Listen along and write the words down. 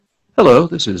Hello,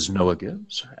 this is Noah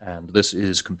Gibbs, and this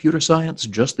is Computer Science,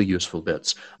 Just the Useful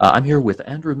Bits. I'm here with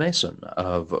Andrew Mason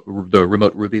of the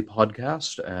Remote Ruby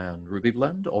podcast and Ruby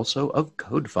Blend, also of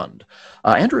CodeFund.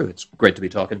 Andrew, it's great to be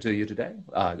talking to you today.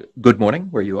 Good morning,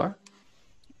 where you are.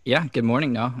 Yeah, good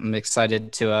morning, Noah. I'm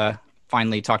excited to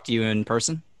finally talk to you in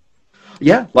person.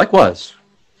 Yeah, likewise.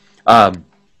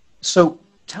 So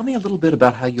tell me a little bit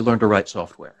about how you learned to write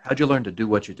software. How'd you learn to do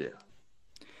what you do?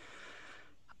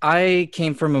 I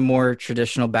came from a more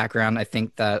traditional background, I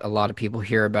think that a lot of people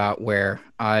hear about, where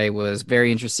I was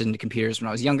very interested in computers when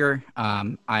I was younger.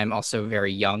 I'm also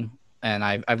very young, and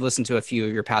I've listened to a few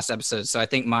of your past episodes, so I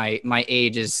think my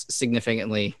age is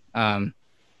significantly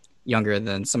younger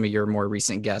than some of your more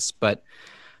recent guests. But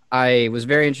I was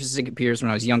very interested in computers when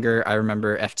I was younger. I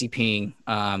remember FTPing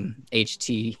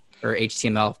HT or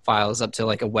HTML files up to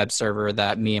like a web server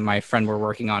that me and my friend were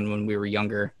working on when we were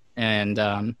younger, and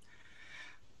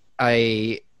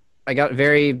I got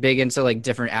very big into like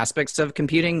different aspects of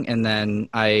computing, and then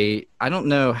I don't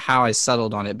know how I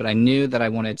settled on it, but I knew that I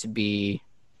wanted to be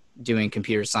doing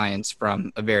computer science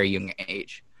from a very young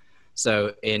age.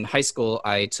 So in high school,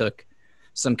 I took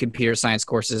some computer science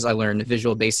courses. I learned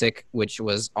Visual Basic, which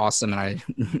was awesome, and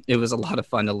it was a lot of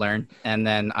fun to learn. And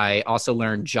then I also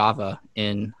learned Java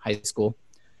in high school.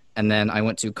 And then I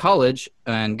went to college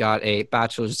and got a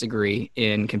bachelor's degree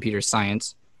in computer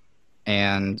science,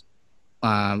 and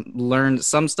learned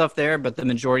some stuff there, but the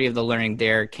majority of the learning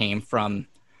there came from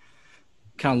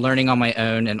kind of learning on my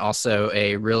own, and also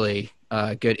a really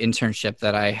good internship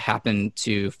that I happened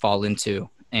to fall into,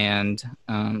 and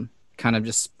kind of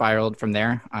just spiraled from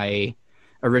there. I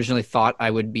originally thought I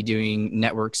would be doing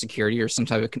network security or some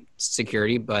type of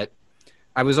security, but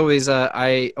I always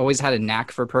had a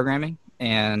knack for programming,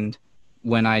 and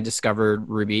when I discovered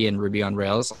Ruby and Ruby on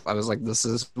Rails, I was like, this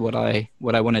is what I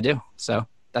want to do. So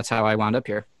that's how I wound up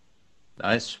here.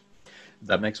 Nice.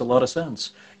 That makes a lot of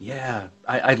sense. Yeah,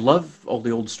 I love all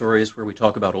the old stories where we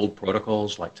talk about old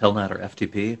protocols like Telnet or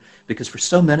FTP, because for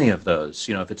so many of those,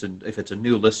 if it's a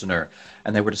new listener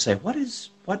and they were to say, what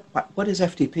is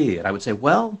FTP? And I would say,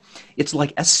 well, it's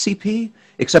like SCP,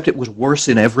 except it was worse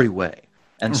in every way.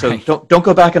 And so Right. don't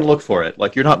go back and look for it.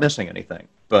 Like, you're not missing anything.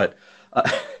 But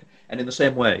and in the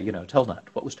same way,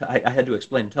 Telnet. I had to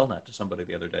explain Telnet to somebody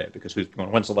the other day because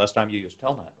when's the last time you used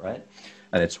Telnet, right?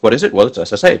 And what is it? Well, it's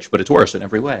SSH, but it's worse in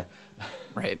every way.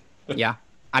 Right. Yeah.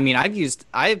 I mean, I've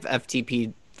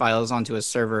FTP files onto a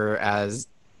server as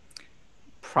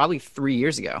probably 3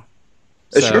 years ago.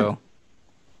 Sure. So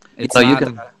You it's know, you not,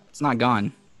 can. it's not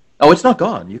gone. Oh, it's not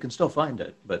gone. You can still find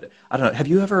it. But I don't know. Have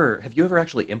you ever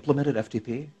actually implemented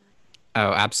FTP?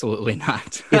 Oh, absolutely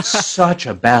not. It's such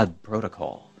a bad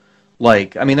protocol.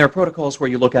 Like, I mean, there are protocols where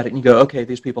you look at it and you go, okay,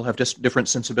 these people have just different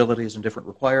sensibilities and different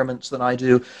requirements than I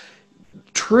do.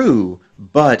 True,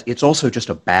 but it's also just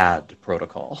a bad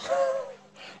protocol.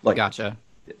 Like, Gotcha.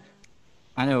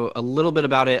 I know a little bit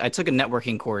about it. I took a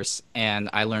networking course and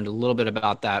I learned a little bit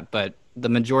about that, but the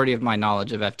majority of my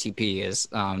knowledge of FTP is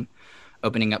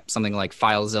opening up something like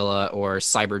FileZilla or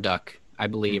CyberDuck, I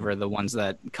believe, are the ones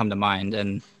that come to mind.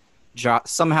 And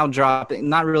somehow dropping,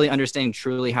 not really understanding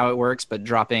truly how it works, but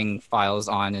dropping files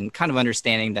on and kind of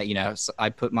understanding that, I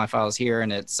put my files here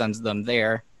and it sends them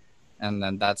there. And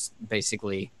then that's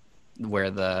basically where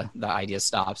the idea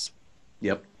stops.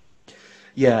 yep.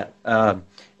 Yeah,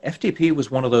 FTP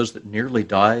was one of those that nearly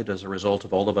died as a result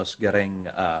of all of us getting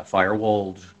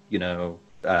firewalled,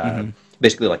 uh, Hmm.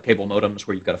 basically like cable modems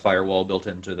where you've got a firewall built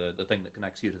into the thing that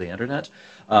connects you to the internet.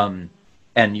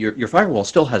 And your firewall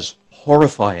still has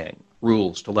horrifying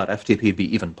rules to let FTP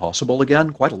be even possible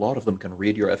again. Quite a lot of them can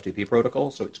read your FTP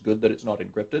protocol, so it's good that it's not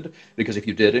encrypted, because if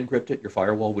you did encrypt it, your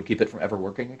firewall would keep it from ever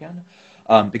working again,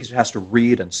 because it has to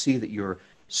read and see that you're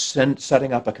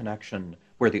setting up a connection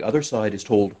where the other side is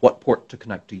told what port to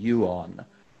connect to you on.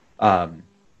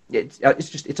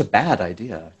 It's a bad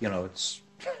idea. It's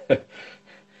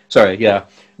sorry, yeah.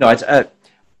 No,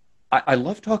 I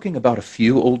love talking about a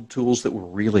few old tools that were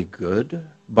really good,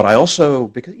 but I also,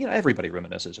 because everybody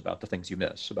reminisces about the things you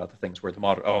miss, about the things where the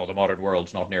modern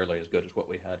world's not nearly as good as what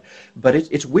we had. But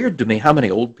it's weird to me how many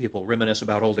old people reminisce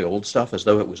about all the old stuff as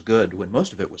though it was good when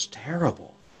most of it was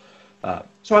terrible.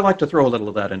 So I like to throw a little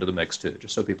of that into the mix too,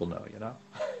 just so people know.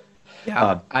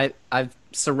 Yeah, Uh, I've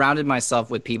surrounded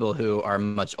myself with people who are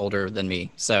much older than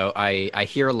me, so I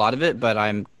hear a lot of it, but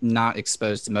I'm not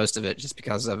exposed to most of it just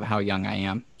because of how young I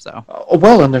am. So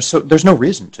well, and there's no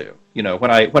reason to.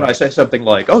 When I right, say something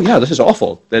like, "Oh yeah, this is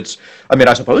awful," I mean,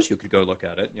 I suppose you could go look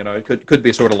at it. It could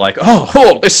be sort of like,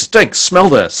 "Oh, this stinks. Smell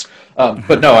this."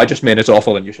 But no, I just mean it's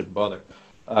awful and you shouldn't bother.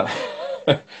 Uh,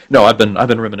 No, I've been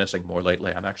reminiscing more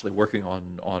lately. I'm actually working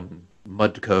on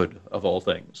mud code of all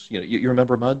things. You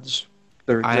remember MUDs,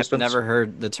 their I have existence? never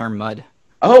heard the term mud.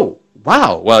 Oh,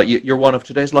 wow. Well, you're one of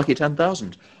today's lucky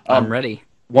 10,000. I'm Um, ready.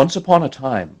 Once upon a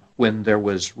time, when there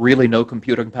was really no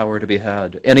computing power to be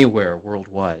had anywhere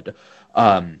worldwide,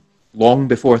 um, long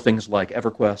before things like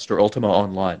EverQuest or Ultima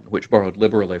Online, which borrowed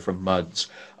liberally from MUDs,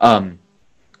 um,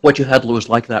 what you had was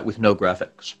like that with no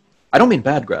graphics. I don't mean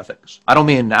bad graphics. I don't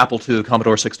mean Apple II,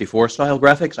 Commodore 64 style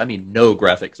graphics. I mean no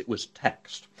graphics. It was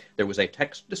text. There was a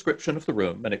text description of the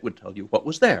room, and it would tell you what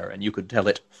was there, and you could tell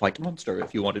it fight monster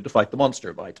if you wanted to fight the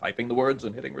monster by typing the words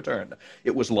and hitting return.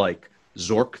 It was like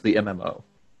Zork the MMO.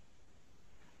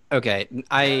 Okay,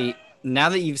 I now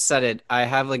that you've said it, I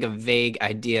have like a vague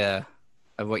idea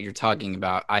of what you're talking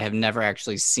about. I have never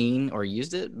actually seen or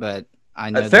used it, but I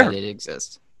know that Fair, it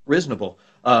exists. reasonable.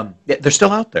 Yeah, they're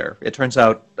still out there. It turns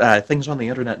out things on the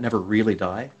internet never really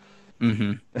die.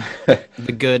 Hmm.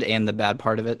 The good and the bad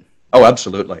part of it. Oh,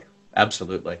 absolutely,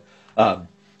 absolutely. Um,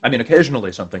 I mean,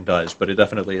 occasionally something does, but it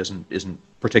definitely isn't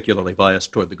particularly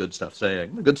biased toward the good stuff.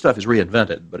 Saying the good stuff is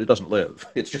reinvented, but it doesn't live.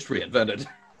 It's just reinvented.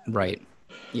 Right.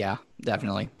 Yeah,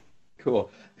 definitely. Cool.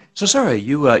 So, Sarah,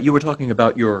 you were talking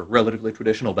about your relatively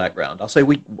traditional background. I'll say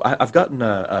I've gotten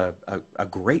a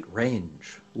great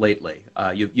range lately.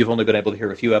 You've only been able to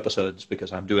hear a few episodes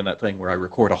because I'm doing that thing where I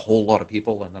record a whole lot of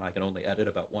people and then I can only edit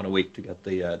about one a week to get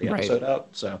the Right. episode out.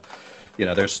 So,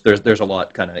 there's a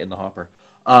lot kind of in the hopper.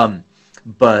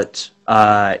 But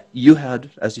you had,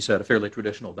 as you said, a fairly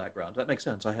traditional background. That makes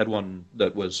sense. I had one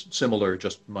that was similar,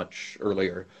 just much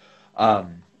earlier.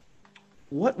 Um,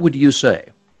 what would you say,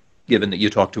 given that you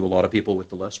talk to a lot of people with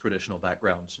the less traditional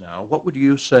backgrounds now, what would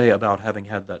you say about having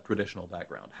had that traditional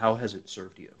background? How has it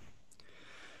served you?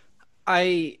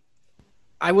 I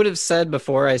I would have said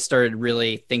before I started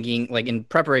really thinking, like in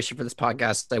preparation for this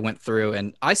podcast, I went through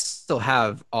and I still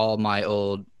have all my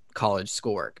old college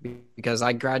schoolwork because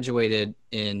I graduated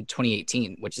in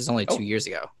 2018, which is only two Oh, years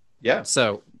ago. yeah.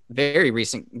 So very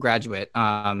recent graduate.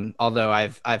 Although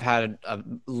I've had a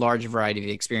large variety of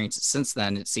experiences since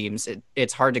then. It seems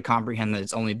it's hard to comprehend that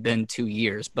it's only been 2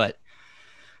 years, but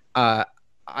uh,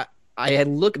 I I had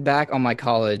looked back on my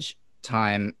college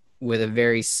time with a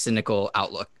very cynical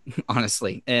outlook,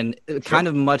 honestly, and Sure. kind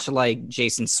of much like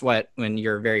Jason Sweat when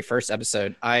your very first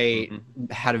episode, I Hmm.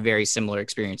 had a very similar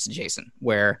experience to Jason,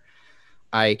 where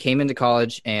I came into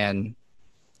college and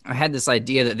I had this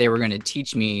idea that they were going to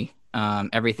teach me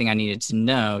everything I needed to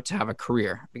know to have a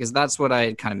career because that's what I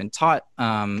had kind of been taught.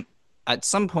 At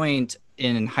some point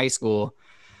in high school,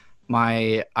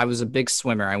 my I was a big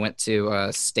swimmer. I went to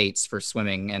states for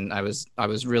swimming, and I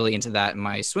was really into that. And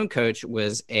my swim coach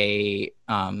was he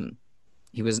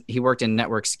worked in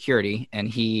network security, and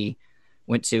he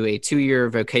went to a 2 year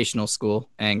vocational school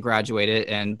and graduated.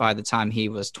 And by the time he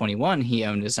was 21, he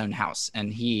owned his own house,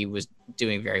 and he was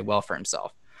doing very well for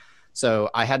himself. So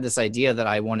I had this idea that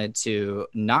I wanted to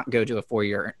not go to a 4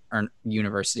 year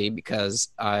university because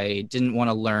I didn't want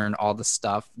to learn all the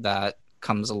stuff that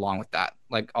comes along with that,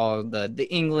 like all the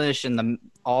English and the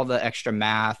all the extra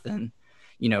math and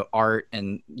art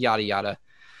and yada yada.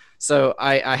 So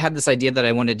I had this idea that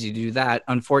I wanted to do that.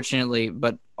 Unfortunately,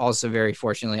 but also very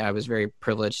fortunately, I was very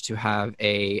privileged to have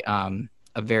a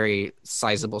very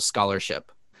sizable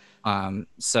scholarship.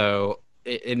 So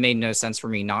it made no sense for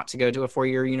me not to go to a 4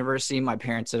 year university. My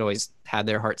parents had always had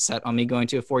their heart set on me going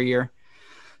to a 4 year.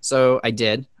 So I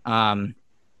did.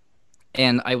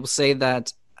 And I will say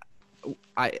that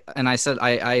I said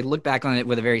I look back on it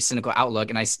with a very cynical outlook,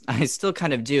 and I still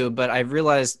kind of do, but I've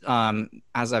realized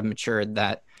as I've matured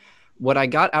that what I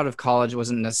got out of college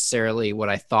wasn't necessarily what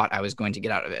I thought I was going to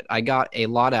get out of it. I got a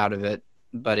lot out of it,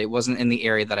 but it wasn't in the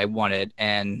area that I wanted.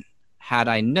 And had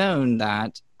I known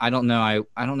that, I don't know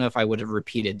if I would have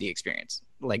repeated the experience.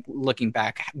 Like looking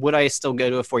back, would I still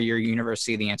go to a 4 year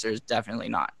university? The answer is definitely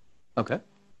not. Okay.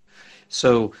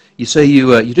 So you say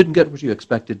you didn't get what you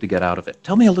expected to get out of it.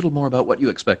 Tell me a little more about what you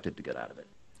expected to get out of it.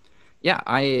 Yeah,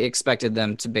 I expected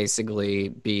them to basically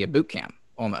be a boot camp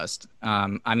almost.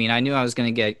 I mean, I knew I was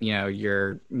going to get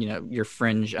your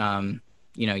fringe,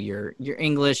 your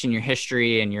English and your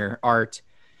history and your art.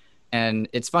 And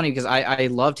it's funny because I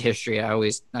loved history.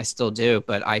 I still do,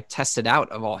 but I tested out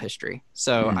of all history.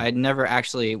 So Hmm. I never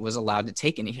actually was allowed to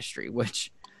take any history,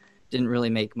 which didn't really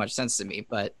make much sense to me.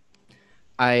 But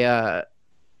I uh,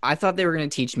 I thought they were going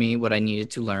to teach me what I needed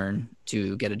to learn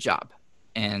to get a job.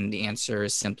 And the answer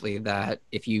is simply that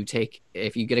if you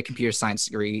get a computer science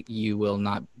degree, you will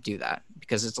not do that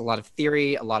because it's a lot of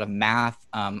theory, a lot of math,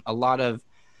 a lot of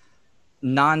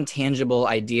non-tangible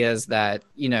ideas that,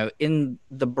 in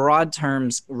the broad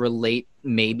terms relate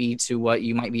maybe to what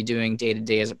you might be doing day to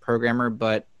day as a programmer,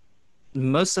 but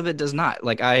most of it does not.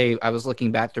 Like I was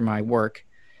looking back through my work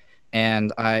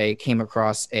and I came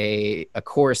across a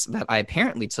course that I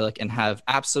apparently took and have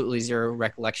absolutely zero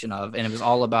recollection of. And it was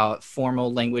all about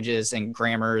formal languages and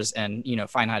grammars and,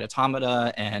 finite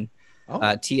automata and Oh,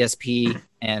 TSP. that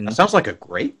And sounds like a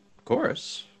great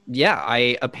course. yeah,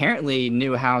 I apparently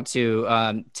knew how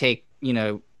to take,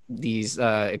 these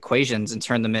equations and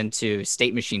turn them into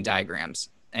state machine diagrams.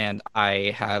 And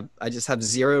I just have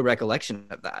zero recollection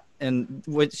of that. And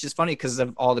which is funny because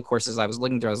of all the courses I was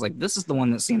looking through, I was like, this is the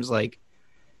one that seems like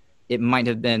it might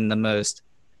have been the most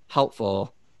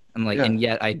helpful. I'm like, Yeah. and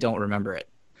yet I don't remember it.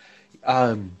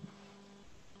 Um,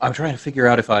 I'm trying to figure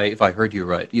out if I heard you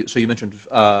right. So you mentioned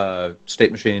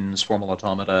state machines, formal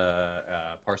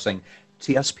automata, parsing,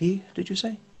 TSP. Did you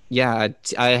say? Yeah,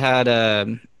 I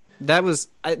had that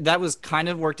was kind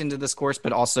of worked into this course,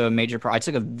 but also a major part. I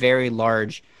took a very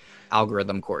large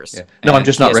algorithm course, Yeah. No, I'm and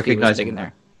just not TSP was big in recognizing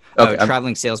that. there. Oh, Okay.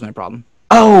 traveling salesman problem.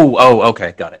 Oh.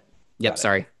 Okay. Got it. Yep, Got it.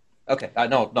 sorry. Okay.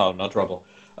 No trouble.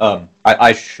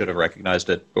 I should have recognized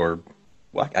it, or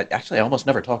well, actually, I almost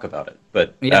never talk about it.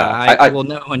 But Yeah, I well,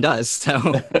 no one does.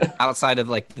 So outside of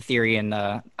like the theory and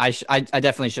I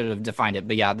definitely should have defined it.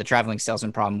 But yeah, the traveling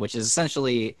salesman problem, which is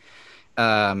essentially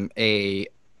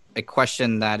a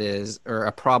question that is or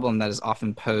a problem that is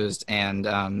often posed,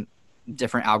 and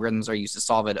different algorithms are used to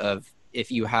solve it. Of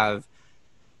if you have,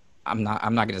 I'm not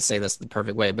going to say this the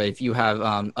perfect way, but if you have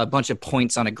a bunch of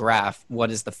points on a graph, what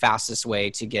is the fastest way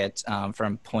to get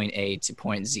from point A to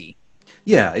point Z?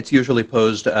 Yeah, it's usually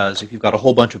posed as if you've got a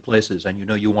whole bunch of places and you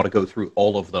know you want to go through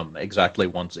all of them exactly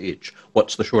once each.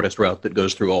 What's the shortest route that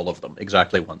goes through all of them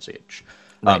exactly once each?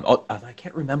 Right. I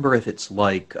can't remember if it's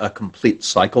like a complete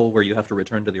cycle where you have to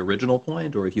return to the original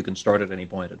point, or if you can start at any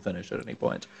point and finish at any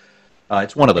point.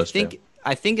 It's one of I those two. think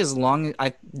I think as long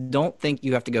I don't think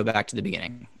you have to go back to the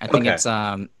beginning. I think Okay, it's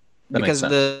that makes because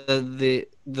sense.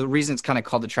 the reason it's kind of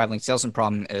called the traveling salesman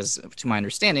problem is, to my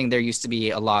understanding, there used to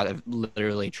be a lot of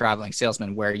literally traveling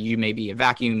salesmen where you may be a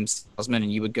vacuum salesman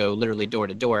and you would go literally door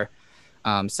to door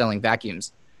selling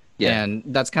vacuums. Yeah, And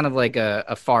that's kind of like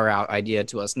a far out idea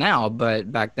to us now,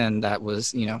 but back then that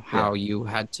was, yeah, how you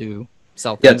had to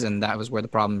sell yeah, things, and that was where the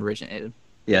problem originated.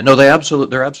 yeah. No, there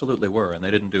absolutely were, and they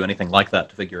didn't do anything like that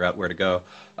to figure out where to go.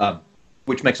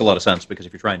 Which makes a lot of sense because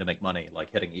if you're trying to make money, like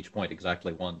hitting each point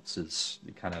exactly once is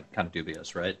kind of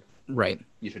dubious, right? Right.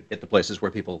 You should hit the places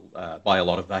where people buy a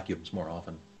lot of vacuums more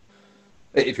often,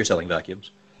 if you're selling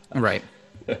vacuums. Right.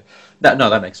 No,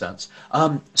 that makes sense.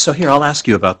 So here, I'll ask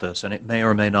you about this, and it may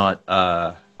or may not.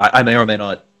 I may or may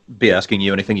not be asking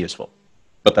you anything useful,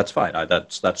 but that's fine.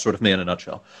 That's sort of me in a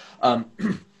nutshell. Um,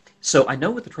 so I know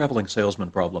with the traveling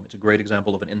salesman problem, it's a great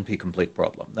example of an NP-complete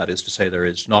problem. That is to say, there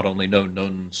is not only no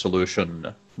known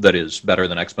solution that is better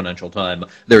than exponential time,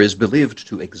 there is believed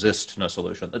to exist no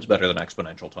solution that's better than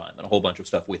exponential time, and a whole bunch of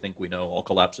stuff we think we know all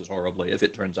collapses horribly if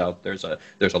it turns out there's a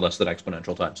less than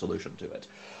exponential time solution to it.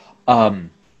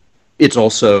 It's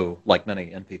also, like many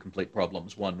NP-complete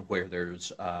problems, one where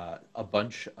there's a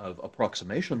bunch of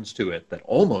approximations to it that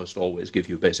almost always give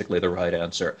you basically the right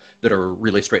answer, that are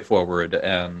really straightforward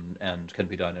and can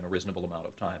be done in a reasonable amount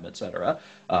of time, etc.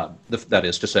 That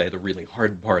is to say, the really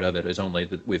hard part of it is only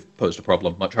that we've posed a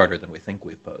problem much harder than we think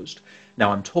we've posed.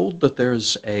 Now, I'm told that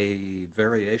there's a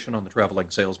variation on the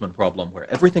traveling salesman problem where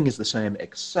everything is the same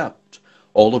except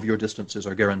all of your distances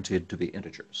are guaranteed to be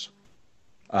integers.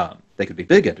 They could be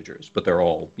big integers, but they're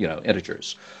all,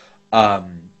 integers.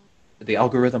 Um, the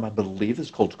algorithm, I believe, is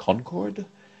called Concord,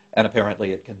 and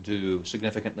apparently it can do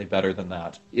significantly better than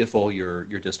that if all your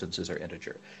distances are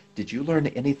integer. Did you learn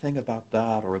anything about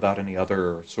that, or about any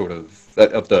other sort of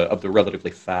the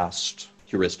relatively fast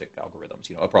heuristic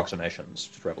algorithms, approximations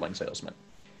to traveling salesmen?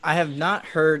 I have not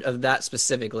heard of that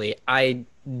specifically. I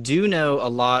do know a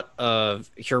lot of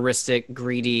heuristic,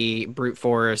 greedy, brute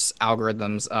force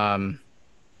algorithms.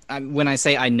 When I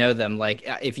say I know them, like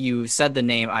if you said the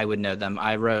name, I would know them.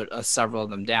 I wrote several of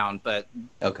them down, but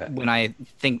Okay. when I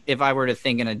think, if I were to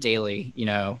think in a daily,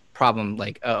 problem,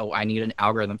 like, oh, I need an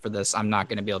algorithm for this, I'm not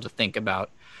going to be able to think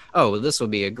about, oh, this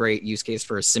would be a great use case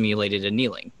for simulated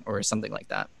annealing or something like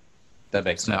that. That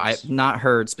makes So no, I've sense. not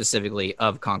heard specifically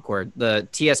of Concord. The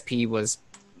TSP was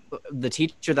the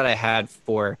teacher that I had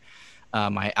for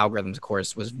my algorithms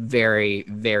course was very,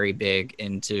 very big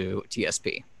into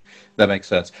TSP. That makes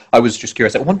sense. I was just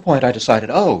curious. At one point, I decided,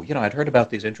 oh, I'd heard about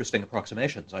these interesting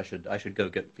approximations. I should go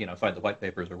get, find the white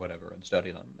papers or whatever and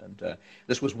study them. And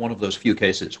this was one of those few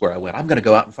cases where I went, I'm going to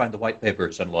go out and find the white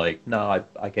papers, and like, no,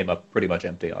 I came up pretty much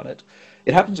empty on it.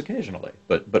 It happens occasionally,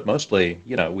 but mostly,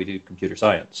 we do computer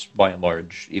science by and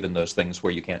large. Even those things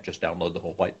where you can't just download the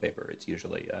whole white paper, it's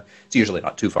usually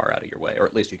not too far out of your way, or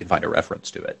at least you can find a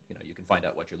reference to it. You can find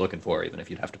out what you're looking for, even if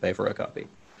you'd have to pay for a copy.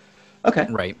 Okay.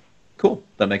 Right. Cool.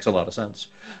 That makes a lot of sense.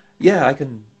 Yeah, I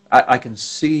can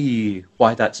see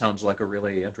why that sounds like a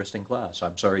really interesting class.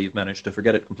 I'm sorry you've managed to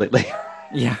forget it completely.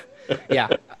 Yeah. Yeah.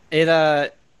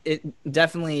 It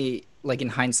definitely, like, in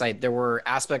hindsight, there were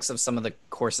aspects of some of the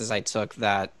courses I took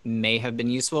that may have been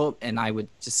useful, and I would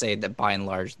just say that by and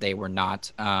large they were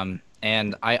not.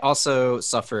 And I also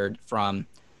suffered from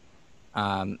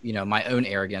my own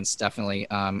arrogance. Definitely.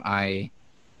 I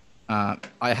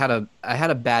had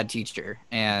a bad teacher,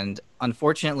 and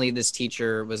unfortunately, this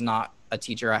teacher was not a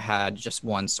teacher I had just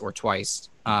once or twice.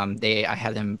 I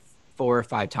had him 4 or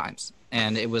 5 times,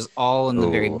 and it was all in the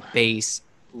very Oh, base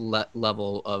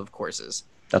level of courses.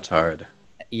 that's hard.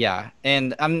 Yeah,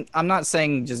 and I'm not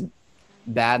saying just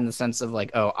bad in the sense of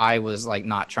like, oh, I was like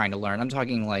not trying to learn. I'm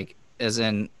talking like as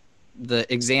in the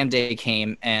exam day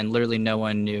came and literally no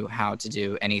one knew how to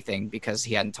do anything because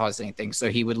he hadn't taught us anything. So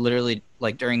he would literally,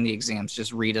 like, during the exams,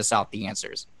 just read us out the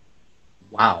answers.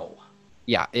 Wow.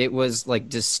 Yeah, it was like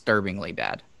disturbingly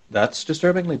bad. That's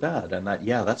disturbingly bad, and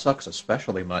that sucks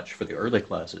especially much for the early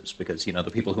classes because the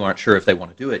people who aren't sure if they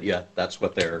want to do it yet, that's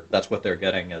what they're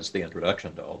getting as the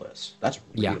introduction to all this. That's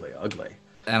Yeah, really ugly.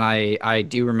 and I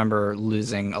do remember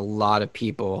losing a lot of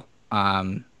people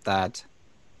that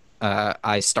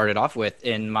I started off with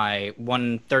in my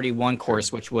 131 Sure.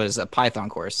 course, which was a Python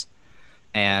course.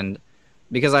 And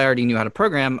because I already knew how to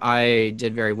program, I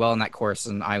did very well in that course.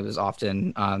 And I was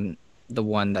often the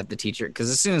one that the teacher, because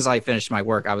as soon as I finished my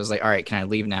work, I was like, all right, can I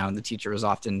leave now? And the teacher was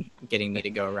often getting me to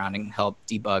go around and help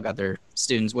debug other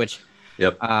students, which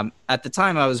Yep. at the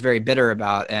time I was very bitter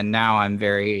about. And now I'm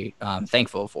very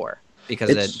thankful for, because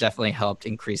it It's definitely helped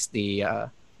increase the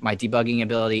my debugging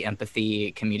ability,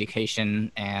 empathy,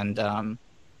 communication, and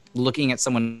looking at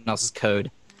someone else's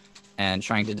code and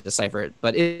trying to decipher it.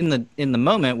 But in the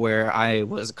moment where I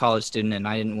was a college student and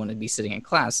I didn't want to be sitting in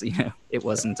class, it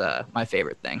wasn't my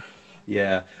favorite thing.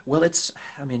 Yeah. Well, it's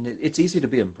easy to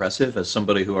be impressive as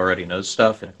somebody who already knows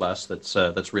stuff in a class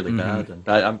that's really Hmm. bad, and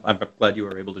I'm glad you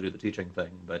were able to do the teaching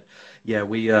thing. But yeah,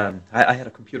 I had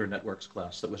a computer networks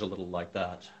class that was a little like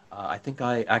that. I think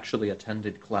I actually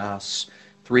attended class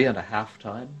 3.5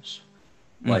 times,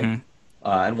 like, Hmm.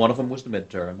 and one of them was the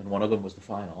midterm, and one of them was the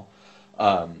final.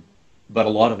 Um, but a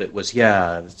lot of it was,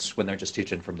 yeah, it's when they're just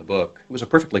teaching from the book. It was a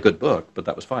perfectly good book, but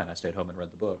that was fine. I stayed home and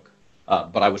read the book.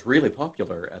 But I was really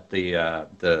popular at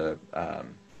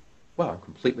well, I'm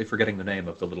completely forgetting the name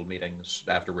of the little meetings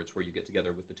afterwards where you get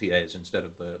together with the TAs instead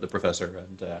of the professor,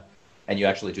 and you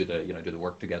actually do the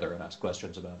work together and ask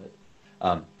questions about it.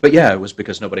 But yeah, it was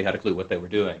because nobody had a clue what they were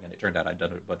doing, and it turned out I'd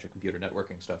done a bunch of computer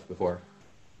networking stuff before,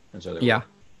 and so there we Yeah, go.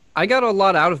 I got a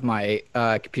lot out of my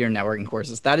computer networking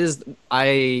courses. That is,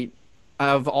 I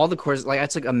of all the courses, like, I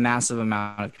took a massive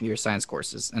amount of computer science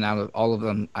courses, and out of all of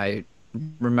them, I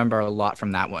remember a lot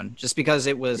from that one, just because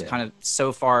it was Yeah, kind of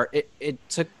so far. It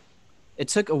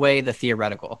took away the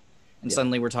theoretical, and yeah,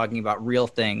 suddenly we're talking about real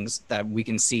things that we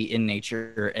can see in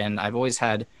nature. And I've always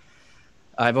had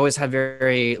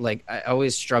very, like, I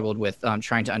always struggled with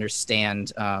trying to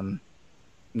understand.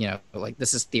 Like,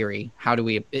 this is theory. How do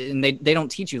we? And they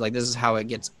don't teach you, like, this is how it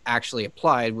gets actually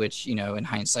applied, which, in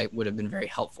hindsight would have been very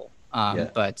helpful. yeah.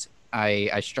 But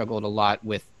I struggled a lot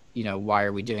with, why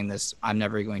are we doing this? I'm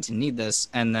never going to need this.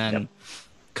 And Yep. then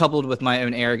coupled with my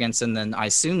own arrogance, and then I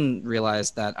soon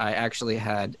realized that I actually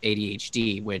had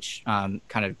ADHD, which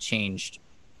kind of changed,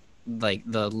 like,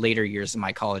 the later years of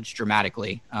my college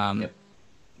dramatically. Yep.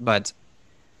 But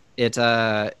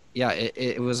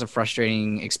it was a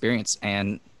frustrating experience.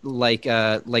 And like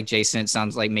Jason, it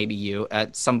sounds like maybe you,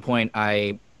 at some point,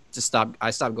 I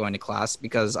stopped going to class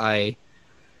because I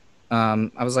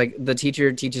was like, the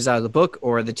teacher teaches out of the book,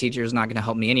 or the teacher is not going to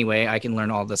help me anyway. I can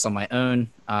learn all this on my own,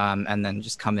 and then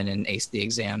just come in and ace the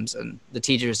exams. And the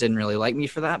teachers didn't really like me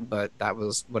for that, but that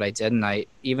was what I did. And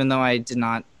even though I did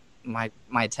not, my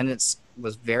attendance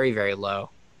was very, very low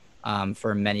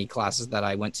for many classes that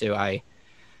I went to.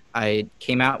 I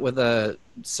came out with a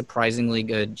surprisingly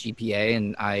good GPA,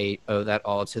 and I owe that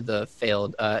all to the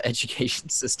failed education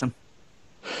system.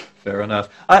 Fair enough.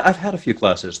 I've had a few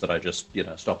classes that I just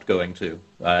stopped going to.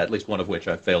 At least one of which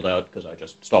I failed out because I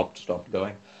just stopped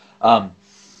going. Um,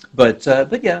 But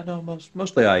yeah, no,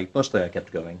 mostly I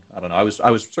kept going. I don't know. I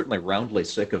was certainly roundly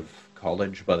sick of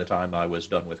college by the time I was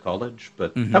done with college,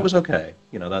 but that Hmm. was okay.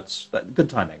 That's that good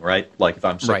timing, right? Like if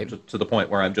I'm sick Right. to the point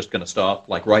where I'm just going to stop,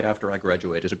 like right after I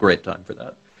graduate is a great time for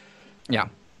that. Yeah,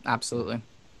 absolutely.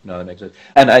 No, that makes sense.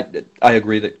 And I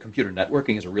agree that computer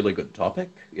networking is a really good topic.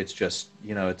 It's just,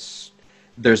 it's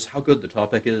there's how good the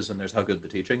topic is and there's how good the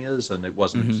teaching is, and it Hmm.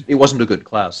 wasn't it wasn't a good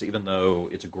class, even though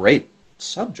it's a great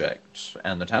subject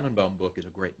and the Tannenbaum book is a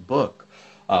great book.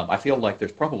 I feel like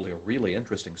there's probably a really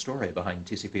interesting story behind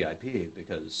TCP/IP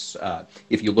because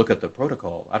if you look at the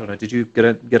protocol, I don't know, did you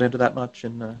get into that much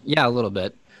in Yeah, a little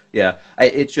bit. yeah,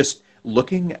 it's just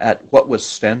looking at what was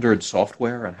standard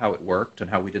software and how it worked and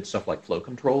how we did stuff like flow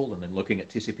control, and then looking at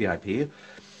TCP/IP.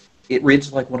 It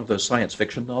reads like one of those science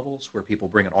fiction novels where people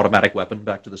bring an automatic weapon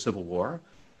back to the Civil War.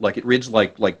 Like it reads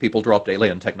like people dropped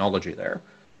alien technology there.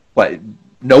 But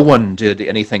no one did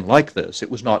anything like this. It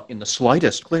was not in the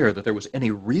slightest clear that there was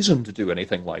any reason to do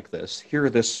anything like this. Here,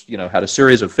 this, had a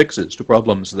series of fixes to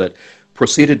problems that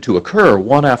proceeded to occur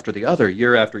one after the other,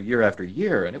 year after year after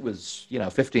year, and it was,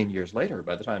 15 years later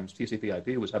by the time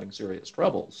TCP/IP was having serious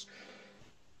troubles.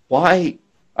 Why?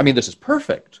 I mean, this is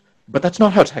perfect, but that's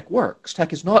not how tech works.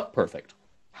 Tech is not perfect.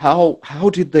 How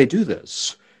did they do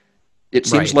this? It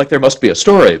seems Right. like there must be a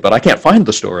story, but I can't find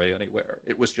the story anywhere.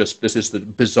 It was just this is the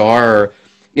bizarre,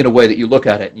 in a way that you look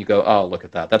at it and you go, oh, look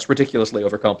at that. That's ridiculously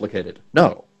overcomplicated.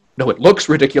 No, no, it looks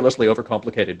ridiculously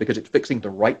overcomplicated because it's fixing the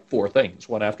right four things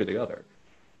one after the other.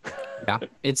 Yeah,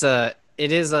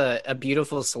 it is a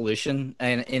beautiful solution,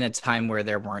 and in a time where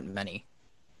there weren't many.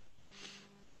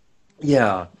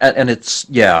 Yeah, and it's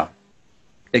yeah,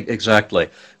 exactly.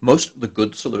 Most of the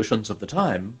good solutions of the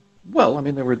time, well, I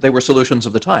mean, they were solutions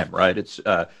of the time, right? It's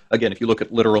again, if you look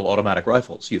at literal automatic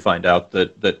rifles, you find out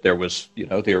that there was,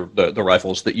 the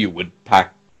rifles that you would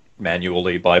pack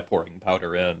manually by pouring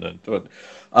powder in,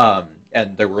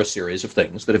 and there were a series of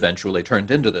things that eventually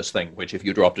turned into this thing, which if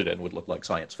you dropped it in would look like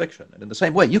science fiction. And in the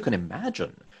same way, you can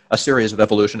imagine a series of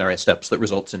evolutionary steps that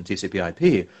results in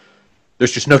TCP/IP.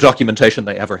 There's just no documentation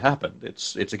they ever happened.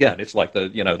 It's again, it's like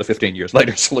the 15 years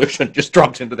later solution just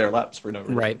dropped into their laps for no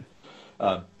reason. Right.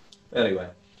 Um, anyway,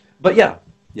 but yeah,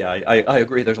 I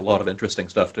agree. There's a lot of interesting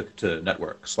stuff to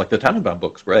networks. Like the Tannenbaum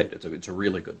book's great. It's a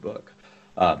really good book.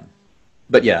 Um,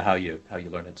 but yeah, how you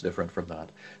learn it's different from that.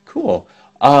 Cool.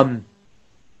 Um,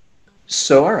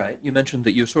 so all right, you mentioned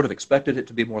that you sort of expected it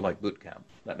to be more like boot camp.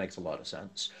 That makes a lot of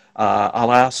sense.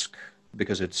 I'll ask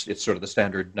because it's sort of the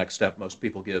standard next step most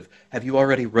people give. Have you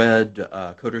already read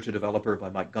Coder to Developer by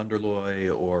Mike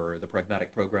Gunderloy or The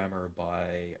Pragmatic Programmer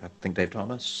by I think Dave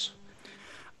Thomas?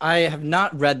 I have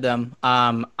not read them.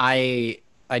 I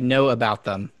know about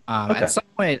them. At Okay. some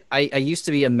point, I used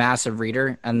to be a massive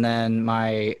reader, and then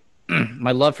my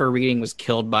my love for reading was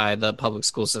killed by the public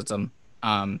school system.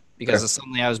 Because Fair.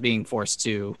 suddenly I was being forced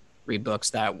to read books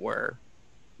that were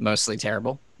mostly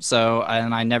terrible. So,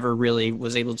 and I never really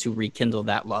was able to rekindle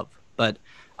that love, but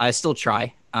I still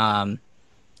try.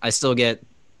 I still get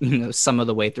some of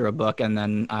the way through a book, and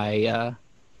then I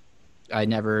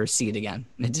never see it again.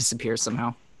 It disappears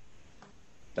somehow.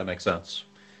 That makes sense.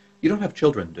 You don't have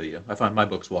children, do you? I find my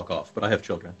books walk off, but I have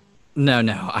children. No,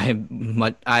 no, I'm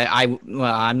much.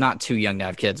 Well, I'm not too young to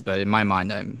have kids, but in my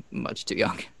mind, I'm much too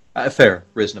young. Fair,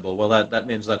 reasonable. Well, that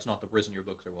means that's not the reason your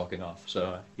books are walking off.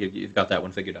 So you've got that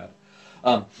one figured out.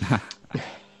 Um,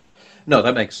 no,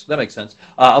 that makes sense.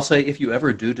 I'll say if you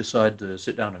ever do decide to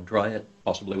sit down and try it,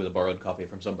 possibly with a borrowed copy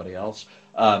from somebody else,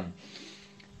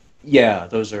 yeah,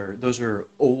 those are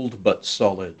old but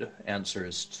solid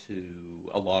answers to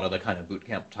a lot of the kind of boot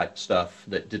camp type stuff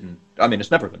that didn't. I mean,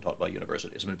 it's never been taught by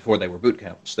universities. I mean, before they were boot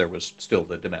camps, there was still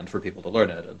the demand for people to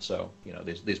learn it, and so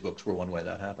these books were one way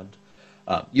that happened.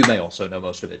 You may also know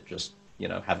most of it just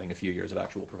having a few years of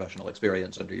actual professional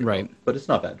experience under your belt, Right. but it's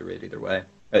not bad to read either way.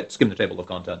 Skim the table of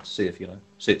contents, see if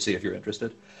see if you're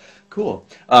interested. Cool.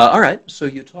 All right. So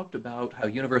you talked about how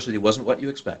university wasn't what you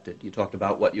expected. You talked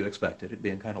about what you expected, it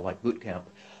being kind of like boot camp.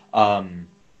 Um,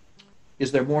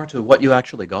 is there more to what you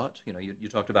actually got? You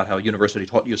talked about how university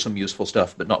taught you some useful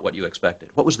stuff, but not what you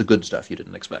expected. What was the good stuff you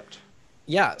didn't expect?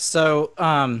 Yeah. So,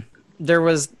 there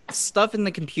was stuff in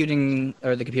the computing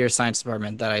or the computer science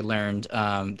department that I learned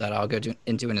that I'll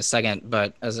into in a second.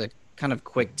 But as a kind of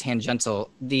quick tangential,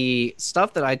 the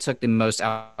stuff that I took the most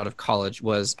out of college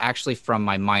was actually from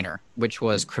my minor, which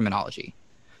was criminology.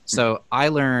 So I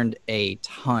learned a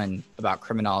ton about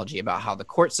criminology, about how the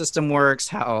court system works,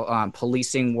 how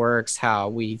policing works, how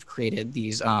we've created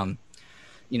these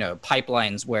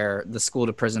pipelines where the school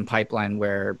to prison pipeline,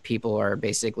 where people are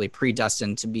basically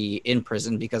predestined to be in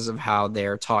prison because of how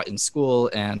they're taught in school.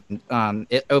 And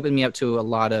it opened me up to a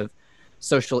lot of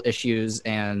social issues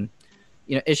and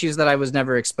issues that I was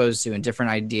never exposed to, and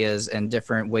different ideas and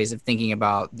different ways of thinking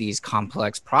about these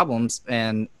complex problems.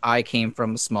 And I came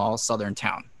from a small southern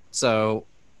town, so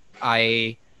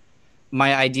I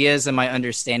my ideas and my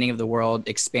understanding of the world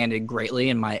expanded greatly,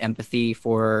 and my empathy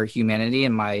for humanity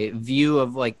and my view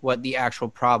of like what the actual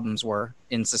problems were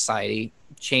in society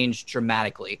changed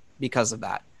dramatically because of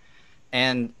that.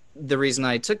 And the reason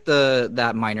I took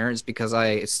that minor is because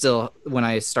when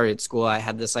I started school, I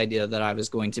had this idea that I was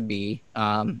going to be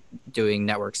doing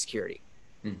network security,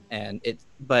 Hmm.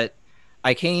 but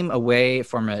I came away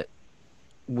from it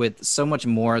with so much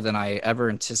more than I ever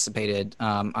anticipated.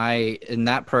 I, in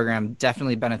that program,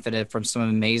 definitely benefited from some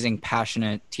amazing,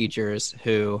 passionate teachers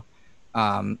who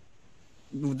um,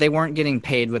 they weren't getting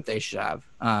paid what they should have,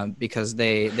 because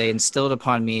they instilled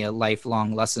upon me a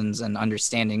lifelong lessons and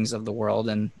understandings of the world.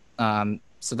 And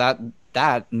so that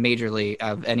majorly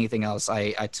of anything else,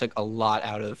 I took a lot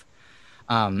out of.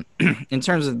 In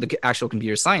terms of the actual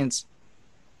computer science,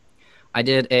 I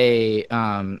did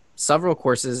several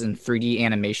courses in 3D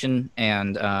animation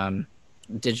and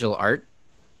digital art.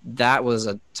 That was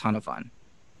a ton of fun.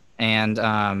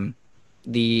 And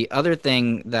the other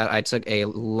thing that I took a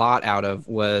lot out of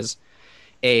was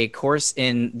a course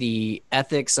in the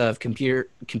ethics of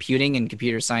computing and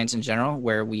computer science in general,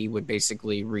 where we would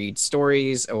basically read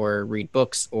stories or read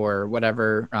books or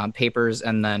whatever, papers,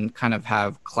 and then kind of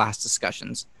have class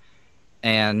discussions.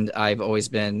 And I've always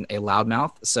been a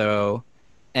loudmouth.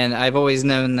 And I've always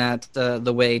known that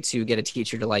the way to get a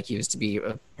teacher to like you is to be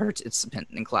a participant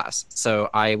in class.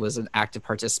 So I was an active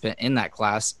participant in that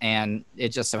class, and it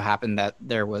just so happened that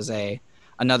there was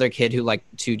another kid who liked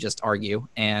to just argue,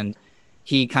 and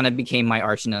he kind of became my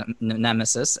arch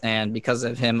nemesis. And because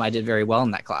of him, I did very well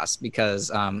in that class,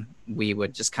 because we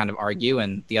would just kind of argue,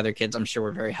 and the other kids, I'm sure,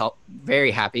 were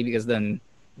very happy, because then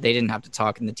they didn't have to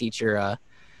talk, and the teacher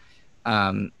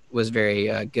was very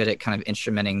good at kind of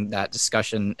instrumenting that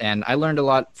discussion. And I learned a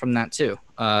lot from that too.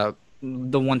 The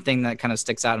one thing that kind of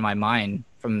sticks out in my mind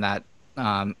from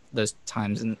those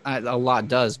times, and a lot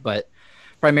does, but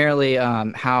primarily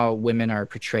how women are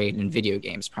portrayed in video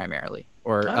games primarily,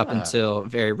 or up until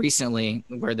very recently,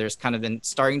 where there's kind of been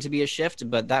starting to be a shift.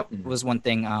 But that was one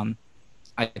thing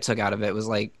I took out of it, was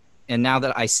like, and now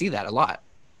that I see that a lot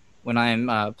when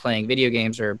I'm playing video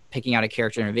games or picking out a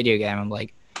character in a video game, I'm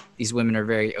like, these women are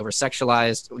very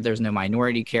over-sexualized. There's no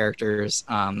minority characters,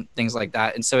 things like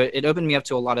that. And so it opened me up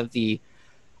to a lot of the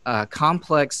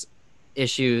complex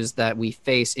issues that we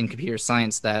face in computer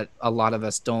science that a lot of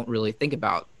us don't really think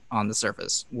about on the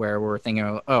surface, where we're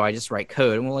thinking, oh, I just write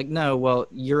code. And we're like, no, well,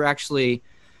 you're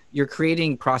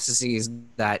creating processes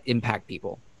that impact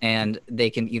people, and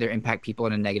they can either impact people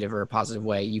in a negative or a positive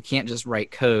way. You can't just write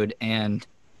code and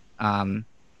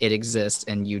it exists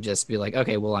and you just be like,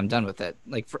 okay, well, I'm done with it.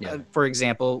 Like, for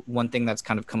example, one thing that's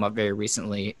kind of come up very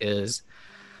recently is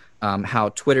how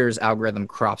Twitter's algorithm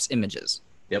crops images.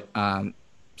 Yep.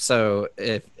 So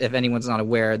if anyone's not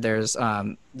aware, there's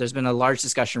been a large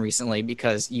discussion recently,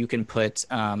 because you can put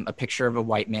a picture of a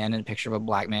white man and a picture of a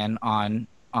black man on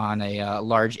a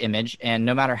large image, and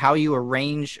no matter how you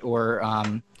arrange or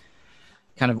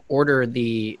kind of order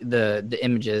the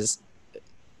images,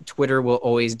 Twitter will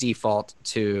always default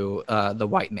to the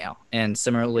white male. And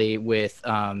similarly with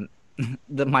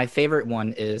my favorite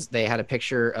one is they had a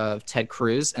picture of Ted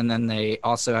Cruz, and then they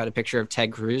also had a picture of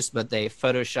Ted Cruz, but they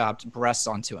photoshopped breasts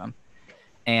onto him.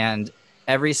 And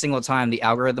every single time the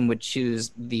algorithm would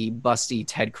choose the busty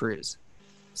Ted Cruz.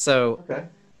 So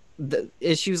the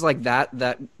issues like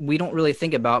that we don't really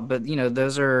think about, but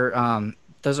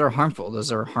those are harmful.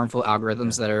 Those are harmful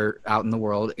algorithms that are out in the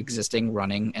world, existing,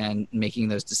 running, and making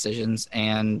those decisions.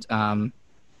 And a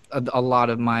lot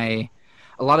of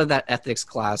that ethics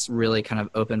class really kind of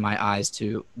opened my eyes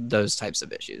to those types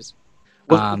of issues.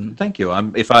 Well, thank you.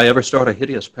 If I ever start a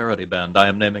hideous parody band, I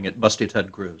am naming it Busty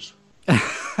Ted Cruz.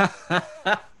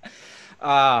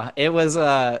 It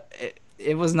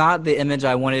was not the image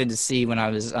I wanted to see when I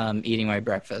was eating my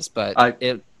breakfast, but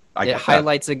it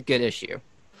highlights a good issue.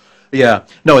 Yeah,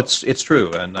 no, it's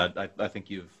true, and I think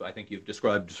you've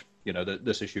described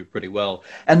this issue pretty well.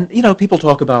 And people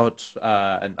talk about,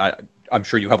 and I'm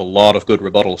sure you have a lot of good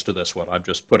rebuttals to this one. I'm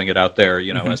just putting it out there,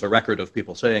 as a record of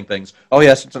people saying things. Oh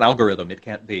yes, it's an algorithm. It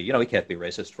can't be, it can't be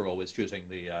racist for always choosing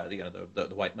the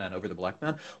white man over the black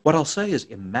man. What I'll say is,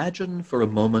 imagine for a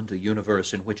moment a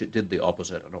universe in which it did the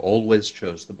opposite and always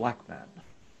chose the black man.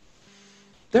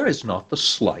 there is not the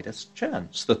slightest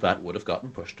chance that that would have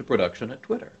gotten pushed to production at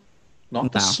Twitter.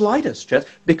 Not the No. slightest chance,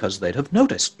 because they'd have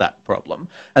noticed that problem.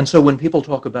 And so when people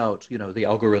talk about, the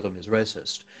algorithm is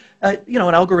racist, an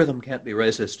algorithm can't be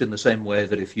racist in the same way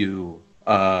that if you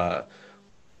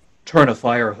turn a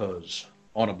fire hose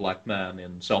on a black man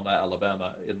in Selma,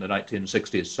 Alabama in the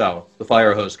 1960s South, the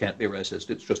fire hose can't be racist,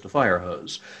 it's just a fire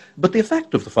hose. But the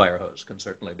effect of the fire hose can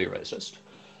certainly be racist.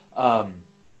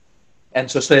 And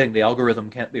so saying the algorithm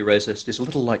can't be racist is a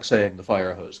little like saying the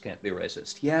fire hose can't be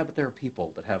racist. Yeah, but there are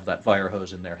people that have that fire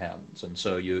hose in their hands, and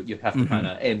so you have to kind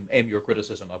of aim your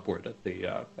criticism upward at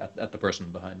the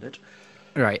person behind it.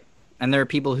 Right. And there are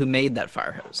people who made that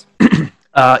fire hose.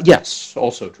 Yes,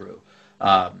 also true.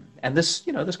 And this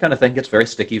kind of thing gets very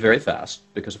sticky very fast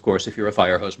because, of course, if you're a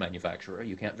fire hose manufacturer,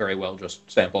 you can't very well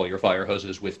just stamp all your fire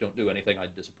hoses with "Don't do anything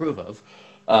I'd disapprove of."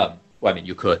 Well, I mean,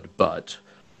 you could, but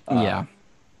Yeah.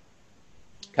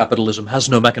 capitalism has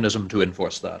no mechanism to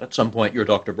enforce that. At some point, you're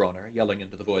Dr. Bronner yelling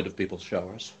into the void of people's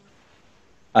showers.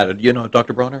 You know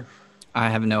Dr. Bronner? I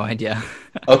have no idea.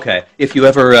 Okay. If you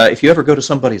ever go to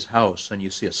somebody's house and you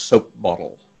see a soap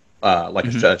bottle, like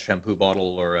a shampoo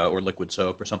bottle or liquid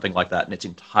soap or something like that, and it's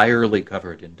entirely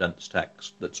covered in dense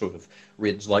text that sort of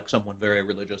reads like someone very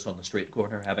religious on the street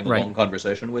corner having a Right. long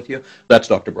conversation with you, that's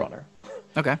Dr. Bronner.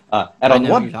 Okay. And I on know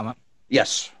what one, you're talking about.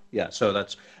 yes, yeah. So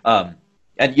that's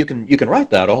and you can write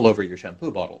that all over your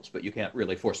shampoo bottles, but you can't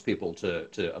really force people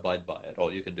to abide by it.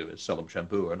 All you can do is sell them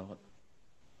shampoo or not.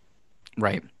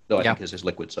 Right. Though I Yeah. think his is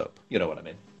liquid soap. You know what I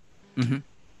mean?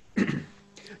 hmm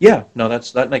Yeah, no,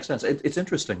 that makes sense. It's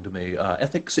interesting to me.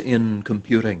 Ethics in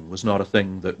computing was not a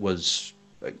thing that was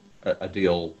a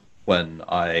deal when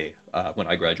I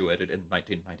graduated in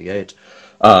 1998.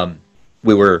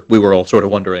 We were all sort of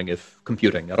wondering if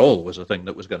computing at all was a thing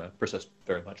that was going to persist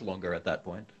very much longer at that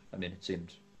point. I mean, it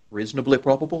seemed reasonably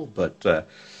probable, but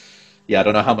yeah, I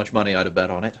don't know how much money I'd have bet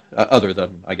on it, other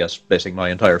than, I guess, basing my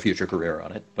entire future career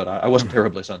on it. But I wasn't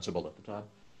terribly sensible at the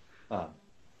time.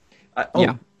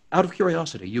 Yeah. Out of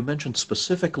curiosity, you mentioned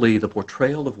specifically the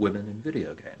portrayal of women in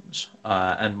video games,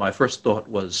 and my first thought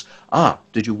was,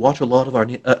 did you watch a lot of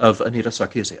Anita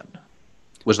Sarkeesian?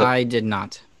 Was that I did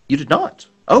not. You did not?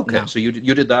 Okay, No. so you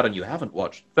did that, and you haven't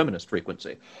watched Feminist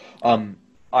Frequency.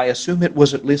 I assume it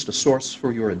was at least a source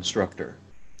for your instructor.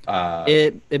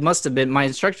 It must have been. My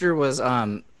instructor was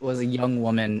a young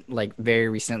woman, like very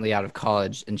recently out of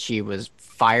college, and she was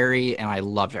fiery, and I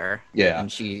loved her. Yeah.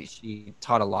 And she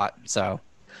taught a lot. So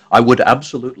I would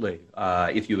absolutely,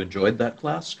 if you enjoyed that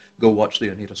class, go watch the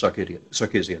Anita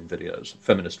Sarkeesian videos,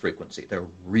 Feminist Frequency. They're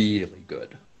really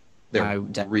good. They're I really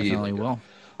definitely good. will.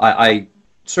 I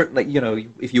certainly,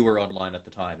 if you were online at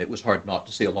the time, it was hard not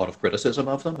to see a lot of criticism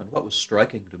of them. And what was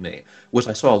striking to me was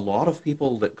I saw a lot of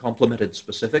people that complimented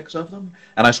specifics of them,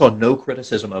 and I saw no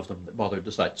criticism of them that bothered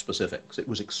to cite specifics. It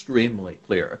was extremely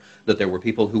clear that there were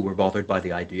people who were bothered by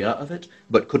the idea of it,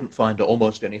 but couldn't find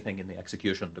almost anything in the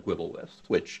execution to quibble with,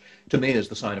 which to me is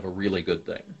the sign of a really good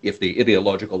thing. If the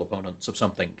ideological opponents of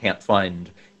something can't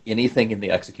find anything in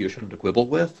the execution to quibble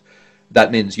with, that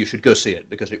means you should go see it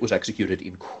because it was executed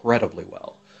incredibly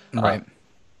well. Right.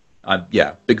 I'm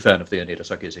big fan of the Anita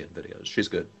Sarkeesian videos. She's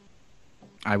good.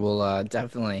 I will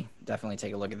definitely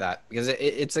take a look at that because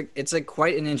it's a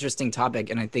quite an interesting topic,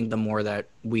 and I think the more that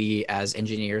we as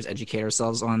engineers educate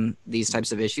ourselves on these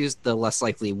types of issues, the less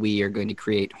likely we are going to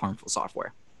create harmful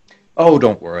software. Oh,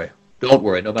 don't worry. Don't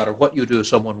worry. No matter what you do,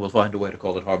 someone will find a way to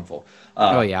call it harmful.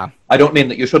 Oh yeah. I don't mean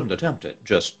that you shouldn't attempt it.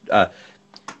 Just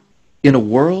in a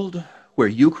world where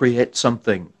you create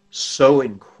something so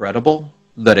incredible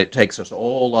that it takes us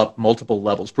all up multiple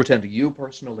levels, pretend you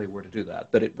personally were to do that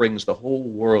it brings the whole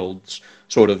world's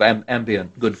sort of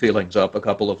ambient good feelings up a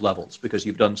couple of levels because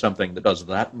you've done something that does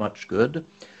that much good,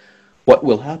 what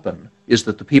will happen is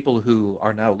that the people who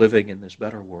are now living in this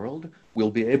better world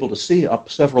will be able to see up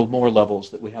several more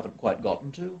levels that we haven't quite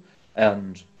gotten to,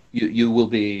 and you will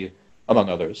be, among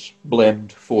others,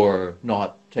 blamed for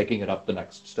not taking it up the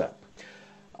next step.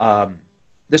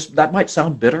 That might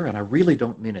sound bitter, and I really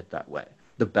don't mean it that way.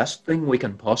 The best thing we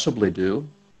can possibly do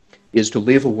is to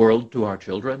leave a world to our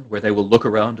children where they will look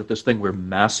around at this thing we're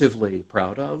massively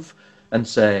proud of and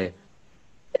say,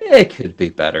 it could be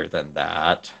better than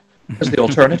that. Because the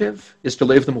alternative is to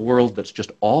leave them a world that's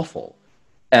just awful.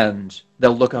 And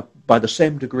they'll look up by the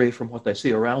same degree from what they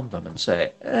see around them and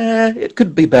say, it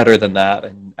could be better than that.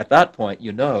 And at that point,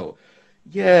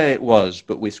 yeah, it was,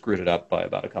 but we screwed it up by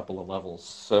about a couple of levels.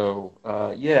 So,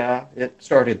 yeah, it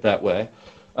started that way.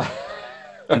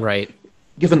 Right.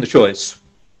 Given the choice,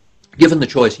 Given the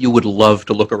choice, you would love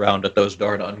to look around at those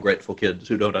darn ungrateful kids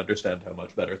who don't understand how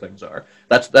much better things are.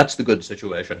 That's the good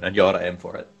situation, and you ought to aim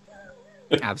for it.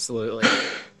 Absolutely.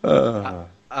 Uh,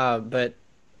 Uh, but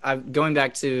going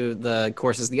back to the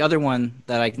courses, the other one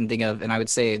that I can think of, and I would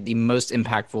say the most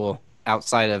impactful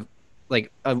outside of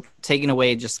like taking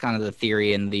away just kind of the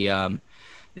theory and the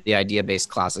idea based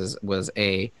classes was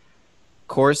a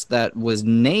course that was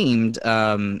named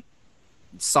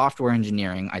software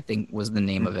engineering, I think was the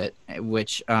name of it,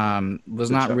 which was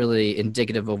good not show. really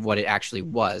indicative of what it actually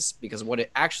was, because what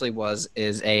it actually was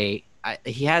is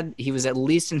he was at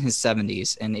least in his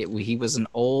 70s, and he was an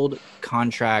old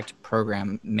contract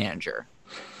program manager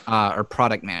or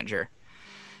product manager,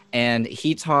 and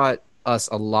he taught us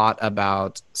a lot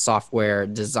about software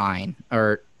design,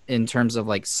 or in terms of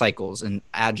like cycles and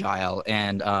agile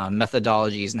and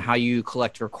methodologies, and how you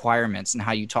collect requirements and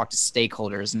how you talk to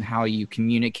stakeholders and how you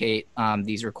communicate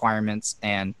these requirements.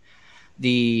 And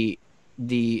the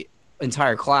the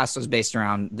entire class was based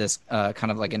around this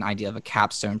kind of like an idea of a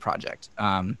capstone project,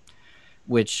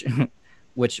 which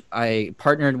which I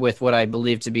partnered with what I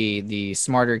believe to be the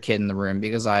smarter kid in the room,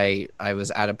 because I was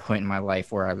at a point in my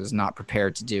life where I was not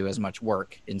prepared to do as much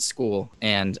work in school.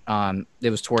 And it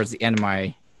was towards the end of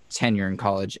my tenure in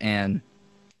college. And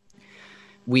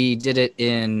we did it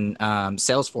in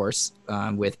Salesforce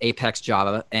with Apex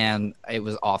Java, and it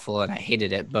was awful and I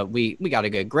hated it, but we got a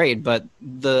good grade. But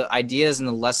the ideas and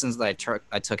the lessons that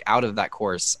I took out of that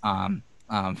course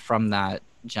from that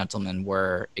gentleman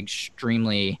were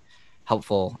extremely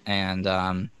helpful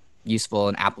and useful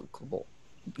and applicable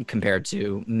compared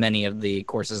to many of the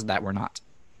courses that were not.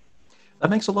 That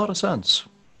makes a lot of sense.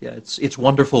 Yeah, it's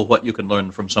wonderful what you can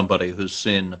learn from somebody who's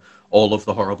seen all of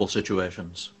the horrible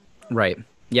situations. Right.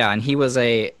 Yeah, and he was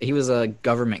a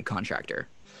government contractor.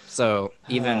 So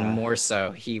even more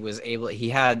so, he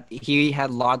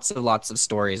had lots of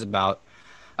stories about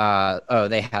oh,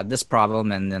 they had this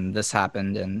problem and then this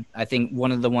happened. And I think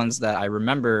one of the ones that I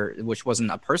remember, which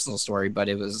wasn't a personal story, but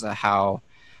it was how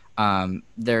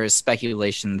there is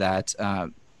speculation that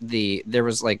there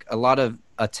was like a lot of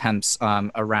attempts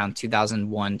around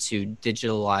 2001 to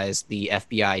digitalize the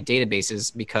FBI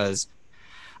databases, because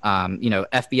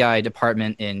FBI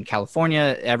department in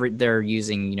California, they're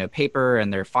using paper,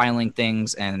 and they're filing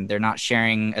things, and they're not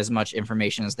sharing as much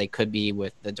information as they could be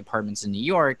with the departments in New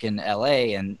York and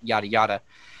LA and yada yada.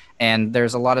 And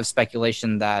there's a lot of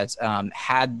speculation that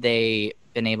had they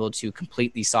been able to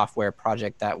complete the software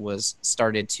project that was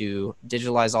started to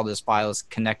digitalize all those files,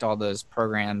 connect all those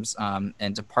programs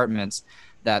and departments,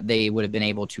 that they would have been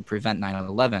able to prevent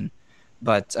 9/11.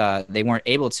 But they weren't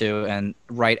able to. And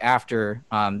right after,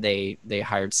 they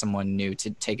hired someone new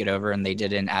to take it over, and they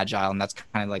did it in Agile. And that's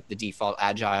kind of like the default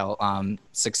Agile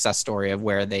success story of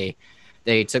where they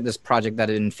took this project that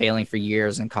had been failing for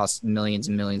years and cost millions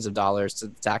and millions of dollars to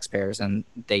the taxpayers, and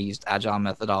they used Agile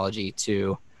methodology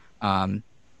to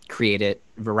create it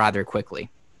rather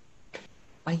quickly.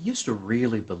 I used to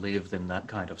really believe in that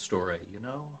kind of story, you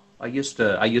know? I used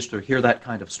to hear that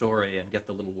kind of story and get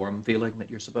the little warm feeling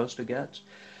that you're supposed to get.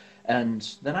 And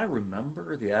then I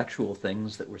remember the actual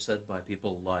things that were said by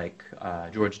people like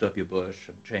George W. Bush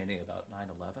and Cheney about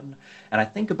 9/11, and I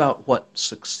think about what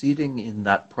succeeding in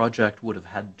that project would have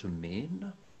had to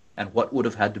mean and what would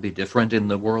have had to be different in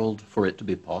the world for it to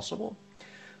be possible.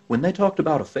 When they talked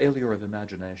about a failure of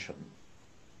imagination,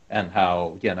 and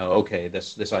how, okay,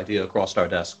 this idea crossed our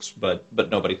desks, but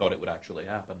nobody thought it would actually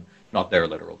happen. Not their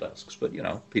literal desks, but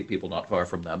people not far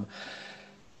from them.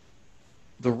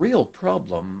 The real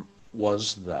problem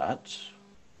was that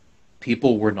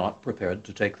people were not prepared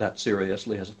to take that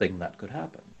seriously as a thing that could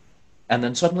happen. And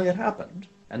then suddenly it happened.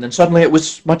 And then suddenly it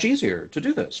was much easier to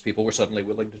do this. People were suddenly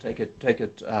willing to take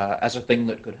it as a thing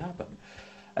that could happen.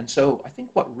 And so I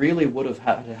think what really would have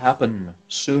had to happen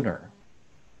sooner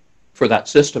for that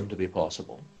system to be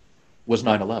possible was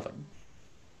 9/11,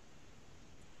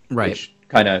 Right. which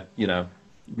kind of,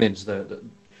 means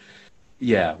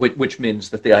yeah, which means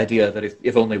that the idea that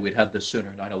if only we'd had this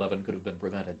sooner, 9/11 could have been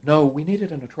prevented. No, we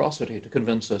needed an atrocity to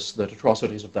convince us that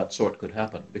atrocities of that sort could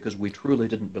happen, because we truly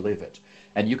didn't believe it.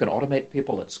 And you can automate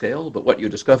people at scale, but what you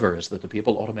discover is that the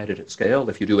people automated at scale,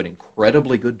 if you do an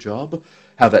incredibly good job,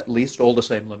 have at least all the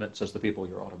same limits as the people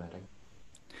you're automating.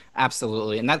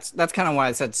 Absolutely. And that's kind of why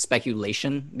I said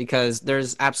speculation, because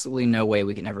there's absolutely no way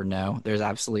we can ever know. There's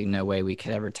absolutely no way we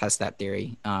could ever test that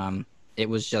theory. It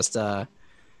was just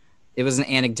it was an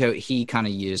anecdote he kind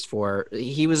of used for,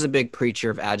 he was a big preacher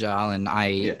of Agile. And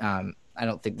Yeah. I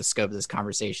don't think the scope of this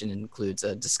conversation includes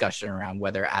a discussion around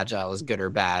whether Agile is good or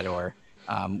bad, or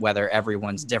whether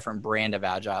everyone's different brand of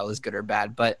Agile is good or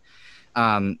bad. But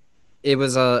it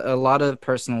was a lot of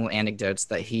personal anecdotes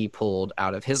that he pulled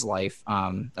out of his life,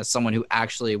 as someone who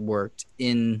actually worked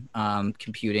in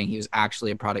computing. He was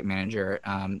actually a product manager,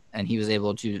 and he was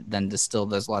able to then distill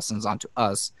those lessons onto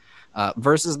us,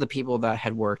 versus the people that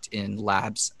had worked in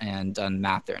labs and done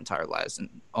math their entire lives and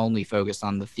only focused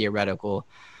on the theoretical,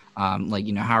 like,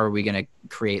 how are we going to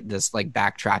create this like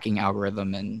backtracking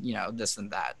algorithm and, this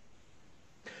and that.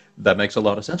 That makes a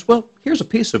lot of sense. Well, here's a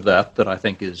piece of that I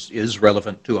think is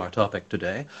relevant to our topic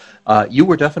today. You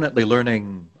were definitely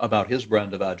learning about his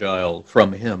brand of Agile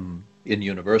from him in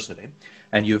university,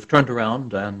 and you've turned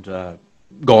around and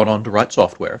gone on to write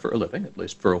software for a living, at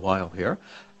least for a while here.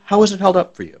 How has it held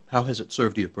up for you? How has it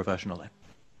served you professionally?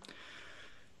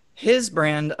 His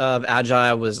brand of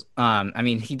Agile was,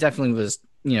 he definitely was,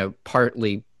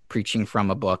 partly preaching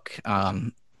from a book,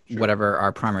 Sure. whatever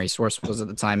our primary source was at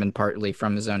the time, and partly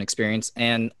from his own experience.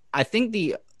 And I think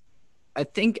the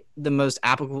most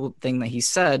applicable thing that he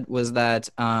said was that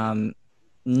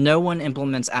no one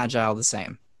implements Agile the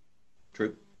same.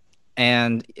 True.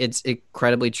 And it's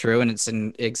incredibly true, and it's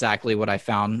exactly what I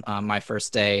found my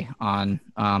first day on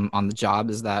the job.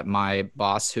 Is that my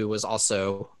boss, who was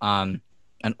also an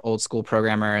old school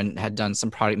programmer and had done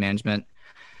some product management,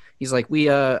 he's like,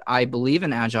 I believe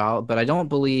in Agile, but I don't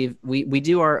believe we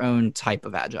do our own type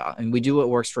of Agile, and we do what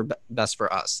works for best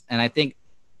for us. And I think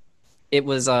it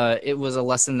was a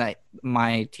lesson that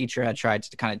my teacher had tried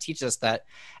to kind of teach us, that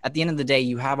at the end of the day,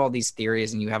 you have all these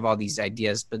theories and you have all these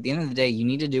ideas, but at the end of the day, you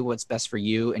need to do what's best for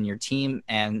you and your team.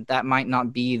 And that might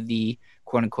not be the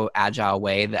quote unquote Agile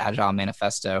way, the Agile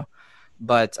manifesto,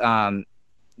 but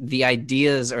the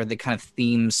ideas or the kind of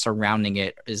themes surrounding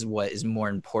it is what is more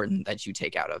important that you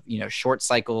take out of, short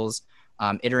cycles,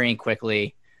 iterating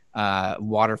quickly,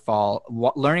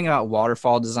 learning about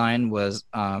waterfall design was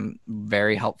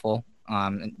very helpful.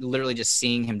 And literally just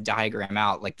seeing him diagram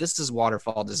out, like, this is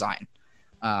waterfall design,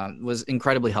 was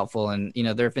incredibly helpful. And,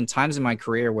 there have been times in my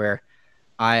career where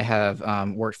I have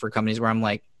worked for companies where I'm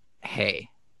like, hey,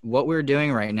 what we're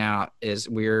doing right now is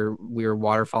we're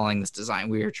waterfalling this design.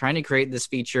 We are trying to create this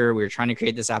feature. We're trying to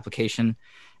create this application,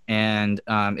 and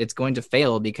it's going to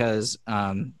fail because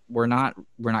we're not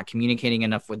communicating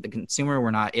enough with the consumer.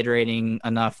 We're not iterating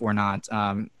enough. We're not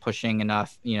pushing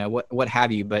enough, what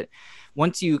have you. But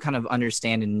once you kind of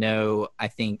understand and know, I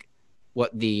think,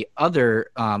 what the other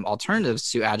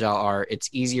alternatives to Agile are, it's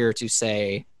easier to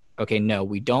say, okay, no,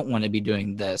 we don't want to be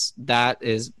doing this. That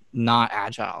is not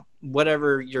Agile.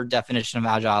 Whatever your definition of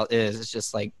Agile is, it's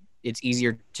just like, it's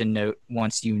easier to note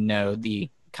once you know the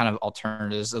kind of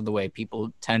alternatives of the way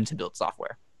people tend to build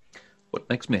software. What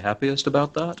makes me happiest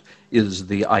about that is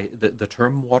the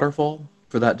term waterfall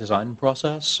for that design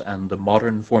process and the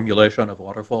modern formulation of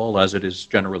waterfall as it is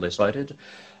generally cited.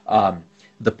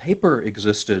 The paper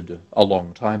existed a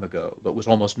long time ago, but was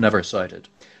almost never cited.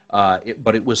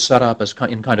 But it was set up as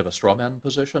in kind of a straw man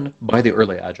position by the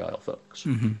early Agile folks.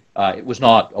 Mm-hmm. It was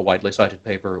not a widely cited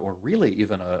paper, or really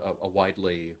even a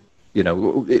widely,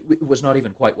 it was not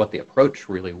even quite what the approach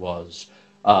really was.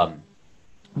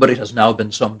 But it has now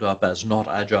been summed up as not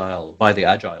Agile by the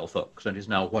Agile folks, and is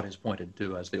now what is pointed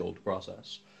to as the old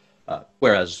process.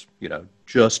 Whereas,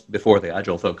 just before the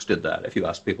Agile folks did that, if you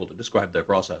asked people to describe their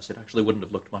process, it actually wouldn't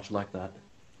have looked much like that.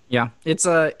 Yeah, it's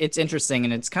interesting,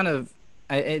 and it's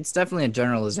definitely a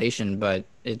generalization, but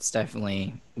it's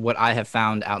definitely what I have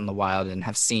found out in the wild and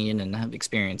have seen and have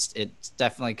experienced. It's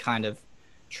definitely kind of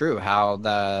true how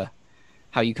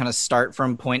you kind of start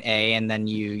from point A, and then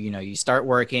you start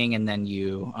working, and then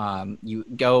you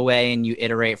go away and you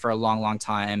iterate for a long, long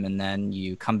time, and then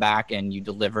you come back and you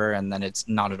deliver, and then it's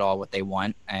not at all what they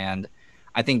want. And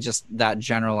I think just that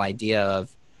general idea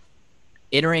of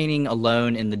iterating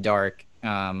alone in the dark,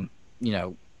 in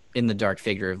the dark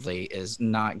figuratively, is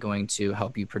not going to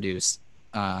help you produce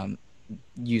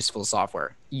useful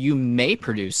software. You may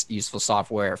produce useful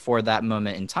software for that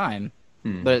moment in time,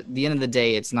 but at the end of the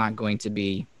day, it's not going to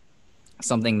be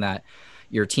something that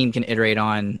your team can iterate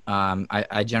on.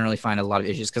 I generally find a lot of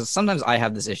issues, because sometimes I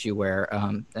have this issue where,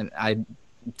 and I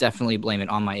definitely blame it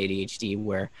on my ADHD,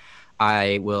 where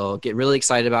I will get really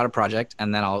excited about a project,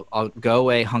 and then I'll go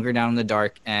away, hunker down in the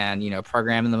dark, and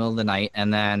program in the middle of the night,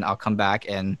 and then I'll come back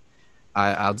and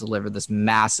I'll deliver this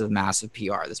massive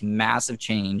PR, this massive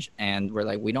change, and we're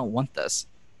like, we don't want this.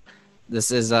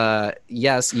 This is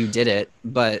yes, you did it,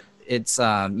 but it's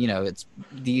it's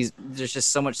there's just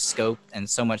so much scope and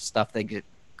so much stuff that get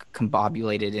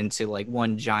combobulated into like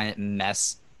one giant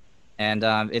mess, and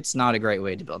it's not a great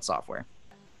way to build software.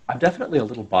 I'm definitely a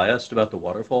little biased about the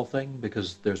waterfall thing,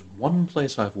 because there's one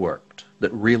place I've worked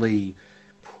that really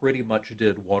pretty much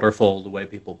did waterfall the way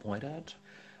people point at.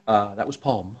 That was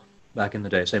Palm. back in the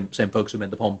day. Same folks who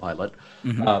made the Palm Pilot,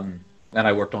 Hmm. and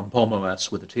I worked on Palm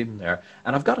OS with a team there.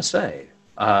 And I've got to say,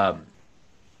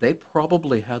 they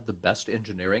probably had the best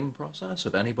engineering process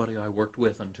of anybody I worked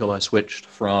with until I switched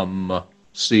from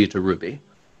C to Ruby.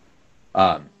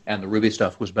 And the Ruby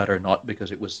stuff was better not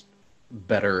because it was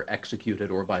better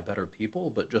executed or by better people,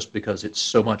 but just because it's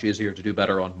so much easier to do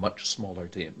better on much smaller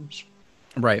teams.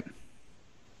 Right.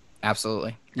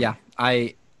 Absolutely. Yeah.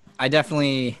 I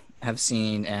definitely have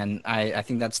seen, and I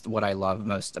think that's what I love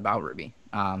most about Ruby.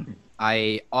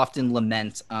 I often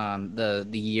lament the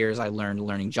years I learned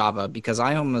learning Java because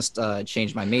I almost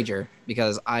changed my major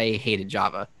because I hated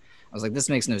Java. I was like, this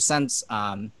makes no sense.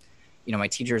 My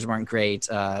teachers weren't great,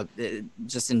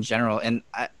 just in general. And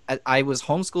I was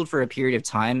homeschooled for a period of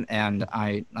time, and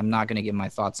I'm not going to give my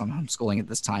thoughts on homeschooling at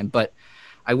this time, but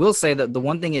I will say that the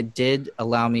one thing it did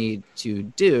allow me to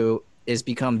do is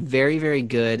become very, very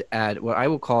good at what I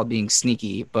will call being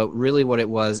sneaky. But really, what it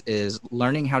was is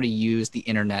learning how to use the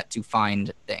internet to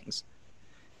find things.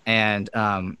 And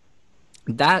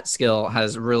that skill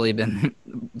has really been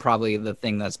probably the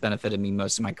thing that's benefited me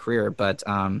most in my career. But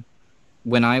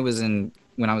when I was in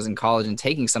college and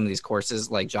taking some of these courses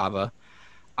like Java,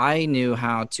 I knew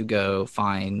how to go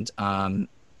find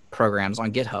programs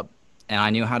on GitHub, and I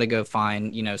knew how to go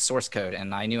find source code,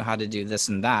 and I knew how to do this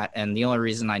and that. And the only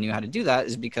reason I knew how to do that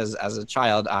is because as a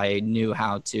child I knew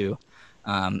how to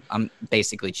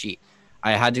basically cheat.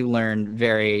 I had to learn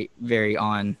very early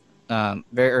on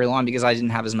because I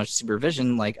didn't have as much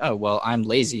supervision. Like, oh well, I'm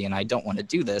lazy and I don't want to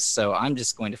do this, so I'm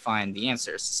just going to find the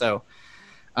answers. So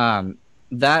um,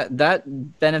 that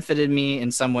benefited me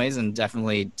in some ways and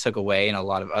definitely took away in a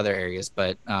lot of other areas.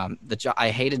 But I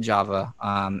hated Java,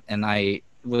 and I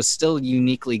was still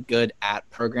uniquely good at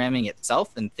programming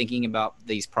itself and thinking about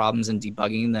these problems and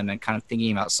debugging them and kind of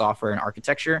thinking about software and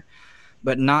architecture,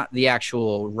 but not the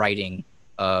actual writing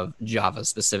of Java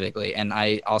specifically. And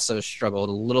I also struggled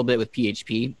a little bit with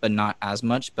PHP, but not as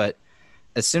much. But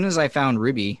as soon as I found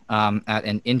Ruby at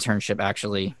an internship,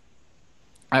 actually,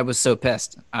 I was so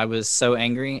pissed. I was so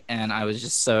angry, and I was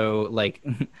just so like,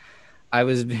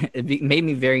 it made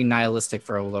me very nihilistic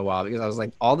for a little while because I was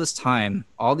like, all this time,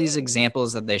 all these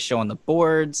examples that they show on the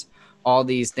boards, all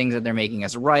these things that they're making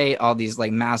us write, all these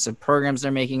like massive programs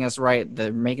they're making us write,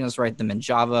 they're making us write them in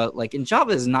Java. Like, in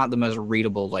Java is not the most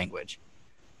readable language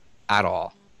at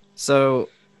all. So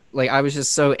like I was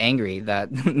just so angry that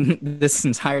this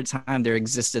entire time there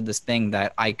existed this thing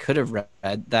that I could have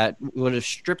read that would have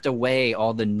stripped away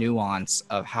all the nuance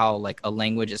of how like a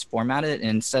language is formatted and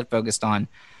instead focused on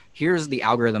here's the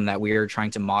algorithm that we are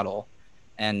trying to model.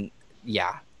 And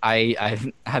yeah, I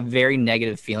have very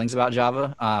negative feelings about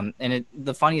Java.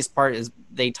 The funniest part is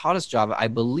they taught us Java, I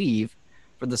believe,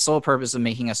 for the sole purpose of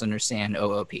making us understand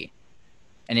OOP.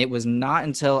 And it was not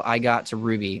until I got to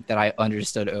Ruby that I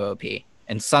understood OOP.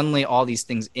 And suddenly all these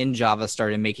things in Java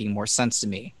started making more sense to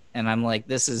me. And I'm like,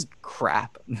 this is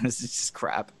crap. This is just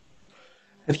crap.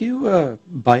 Have you,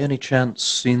 by any chance,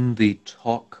 seen the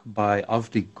talk by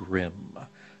Avdi Grimm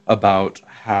about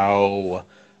how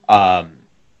um,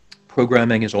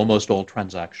 programming is almost all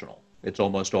transactional? It's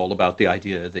almost all about the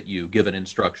idea that you give an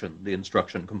instruction, the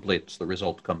instruction completes, the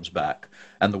result comes back,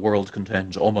 and the world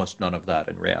contains almost none of that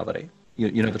in reality.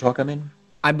 You know the talk I mean?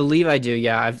 I believe I do.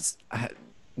 Yeah,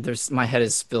 there's my head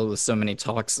is filled with so many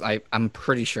talks. I'm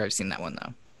pretty sure I've seen that one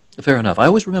though. Fair enough. I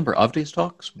always remember Avdi's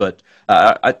talks, but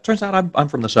it turns out I'm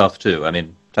from the South too. I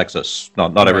mean, Texas.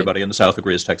 Not Right. everybody in the South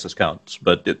agrees Texas counts,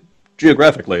 but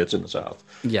geographically it's in the South.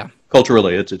 Yeah.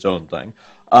 Culturally, it's its own thing.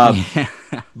 Um, Yeah.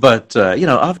 but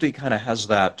Avdi kind of has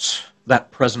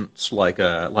that presence like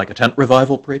a tent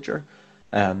revival preacher,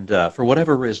 and for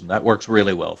whatever reason, that works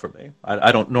really well for me.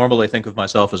 I don't normally think of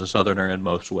myself as a Southerner in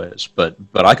most ways, but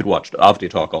I could watch Avdi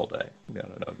talk all day.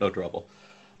 No trouble.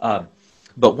 Um,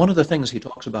 but one of the things he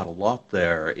talks about a lot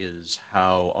there is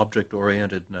how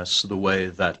object-orientedness, the way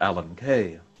that Alan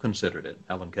Kay considered it.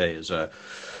 Alan Kay is a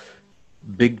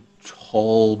big,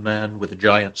 tall man with a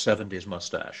giant 70s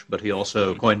mustache, but he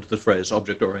also coined the phrase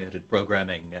object-oriented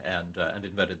programming and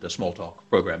invented the Smalltalk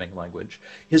programming language.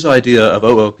 His idea of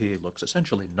OOP looks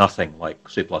essentially nothing like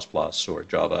C++ or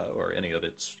Java or any of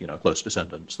its close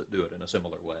descendants that do it in a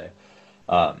similar way.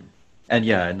 Um, and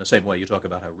yeah, in the same way you talk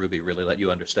about how Ruby really let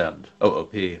you understand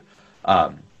OOP,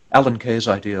 Alan Kay's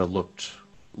idea looked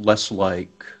less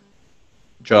like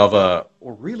Java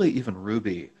or really even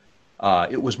Ruby.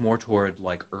 It was more toward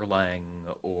like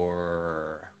Erlang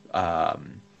or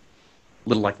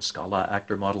little like the Scala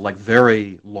actor model, like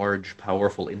very large,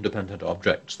 powerful, independent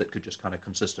objects that could just kind of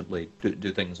consistently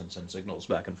do things and send signals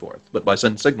back and forth. But by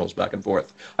send signals back and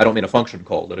forth, I don't mean a function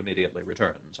call that immediately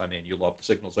returns. I mean you lob the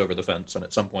signals over the fence, and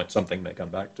at some point something may come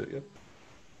back to you.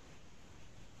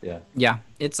 Yeah. Yeah,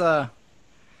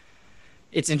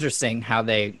 it's interesting how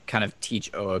they kind of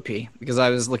teach OOP because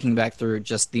I was looking back through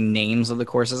just the names of the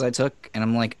courses I took and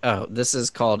I'm like, oh, this is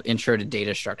called Intro to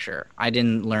Data Structure. I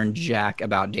didn't learn jack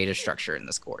about data structure in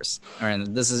this course. Or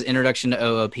this is Introduction to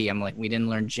OOP. I'm like, we didn't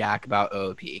learn jack about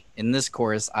OOP. In this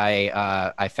course,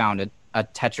 I found a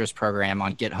Tetris program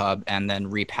on GitHub and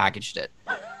then repackaged it.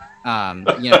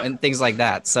 And things like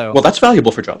that. So well, that's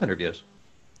valuable for job interviews.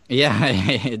 yeah,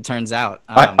 it turns out.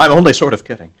 I'm only sort of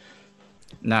kidding.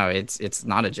 No, it's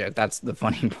not a joke. That's the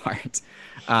funny part.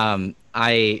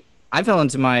 I fell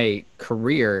into my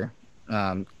career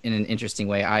in an interesting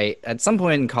way. At some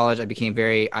point in college I became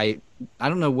I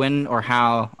don't know when or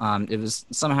how. It was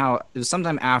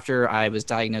sometime after I was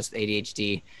diagnosed with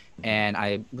ADHD and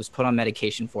I was put on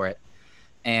medication for it.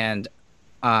 And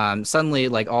suddenly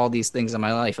like all these things in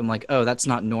my life, I'm like, oh, that's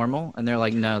not normal. And they're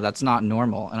like, no, that's not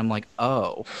normal. And I'm like,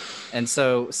 oh. And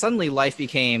so suddenly life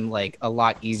became like a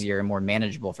lot easier and more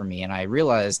manageable for me. And I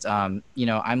realized, I'm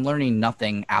learning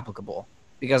nothing applicable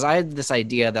because I had this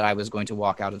idea that I was going to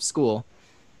walk out of school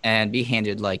and be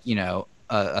handed like,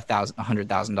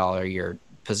 $100,000 a year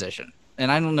position.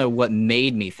 And I don't know what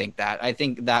made me think that. I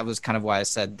think that was kind of why I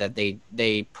said that they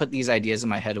put these ideas in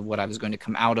my head of what I was going to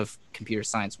come out of computer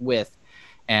science with.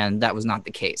 And that was not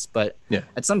the case. But yeah.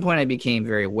 At some point I became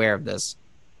very aware of this.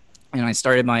 And I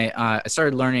started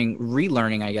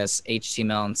relearning, I guess,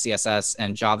 HTML and CSS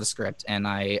and JavaScript. And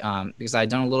because I'd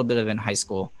done a little bit of it in high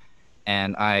school,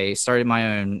 and I started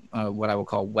my own, what I will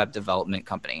call web development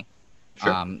company,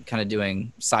 sure. Kind of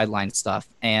doing sideline stuff.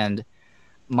 And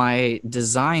my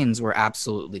designs were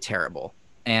absolutely terrible.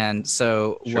 And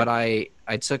so sure. What I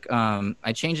took,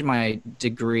 I changed my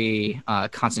degree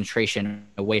concentration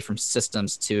away from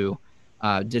systems to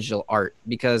digital art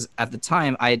because at the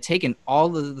time I had taken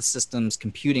all of the systems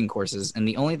computing courses and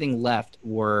the only thing left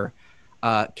were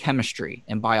chemistry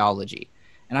and biology.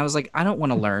 And I was like, I don't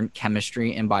want to learn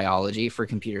chemistry and biology for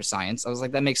computer science. I was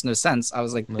like, that makes no sense. I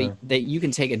was like, no. That you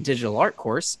can take a digital art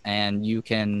course and you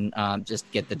can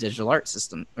just get the digital art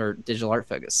system or digital art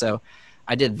focus. So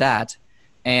I did that.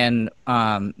 And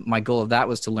my goal of that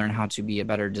was to learn how to be a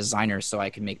better designer so I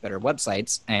could make better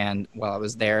websites. And while I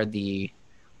was there, the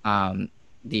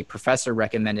professor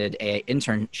recommended an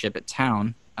internship at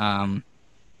Town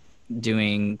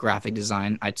doing graphic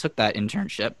design. I took that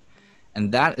internship,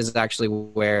 and that is actually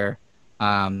where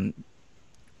I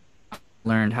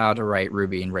learned how to write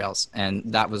Ruby and Rails. And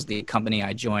that was the company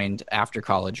I joined after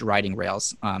college, writing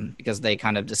Rails, because they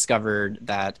kind of discovered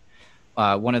that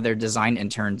one of their design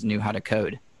interns knew how to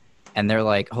code. And they're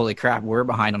like, holy crap, we're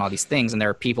behind on all these things. And there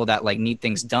are people that like need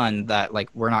things done that like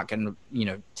we're not going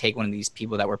to, take one of these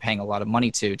people that we're paying a lot of money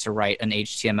to write an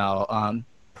HTML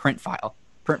print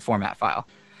format file.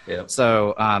 Yeah.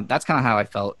 So that's kind of how I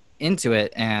felt into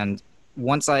it. And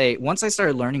once I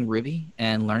started learning Ruby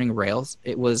and learning Rails,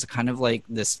 it was kind of like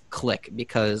this click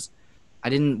because I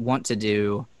didn't want to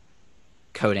do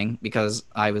coding because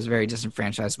I was very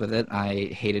disenfranchised with it. I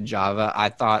hated Java. I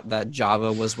thought that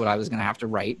Java was what I was going to have to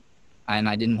write, and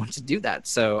I didn't want to do that.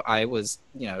 So I was,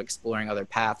 exploring other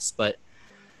paths. But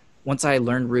once I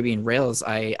learned Ruby and Rails,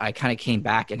 I kind of came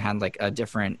back and had like a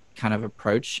different kind of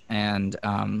approach. And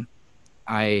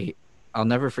I'll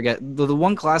never forget the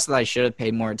one class that I should have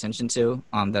paid more attention to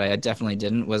that I definitely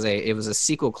didn't was it was a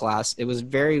SQL class. It was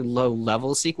very low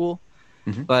level SQL,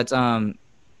 mm-hmm. but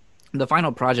the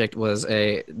final project was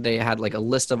they had like a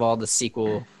list of all the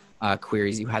SQL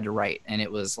queries you had to write. And it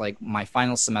was like my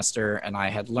final semester, and I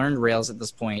had learned Rails at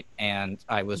this point, and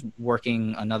I was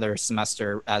working another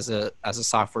semester as a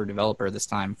software developer this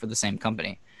time for the same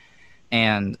company.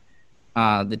 And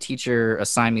the teacher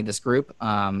assigned me this group.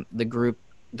 The group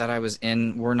that I was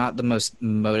in were not the most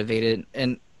motivated.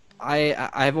 And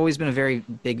I've always been a very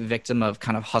big victim of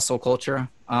kind of hustle culture,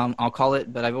 I'll call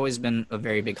it, but I've always been a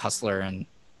very big hustler, and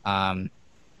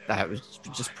that was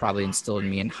just probably instilled in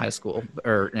me in high school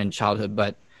or in childhood.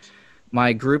 But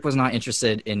my group was not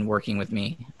interested in working with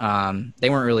me. They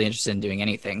weren't really interested in doing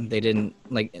anything. They didn't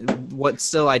like what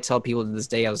still I tell people to this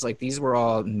day. I was like, these were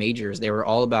all majors. They were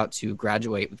all about to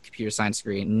graduate with computer science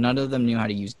degree. None of them knew how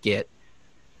to use Git,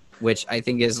 which I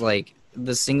think is like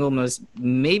the single most,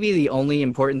 maybe the only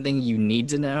important thing you need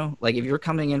to know. Like if you're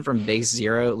coming in from base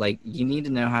zero, like you need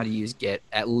to know how to use Git,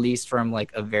 at least from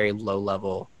like a very low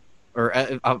level or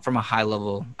from a high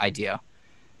level idea.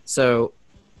 So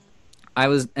I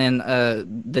was, and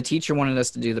the teacher wanted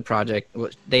us to do the project.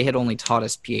 They had only taught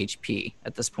us PHP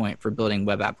at this point for building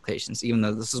web applications, even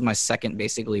though this was my second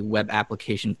basically web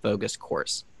application focused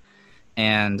course.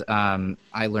 And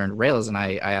I learned Rails, and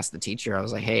I asked the teacher, I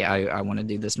was like, hey, I want to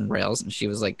do this in Rails. And she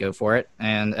was like, go for it.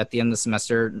 And at the end of the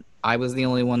semester, I was the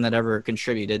only one that ever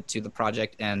contributed to the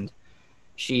project. And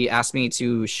she asked me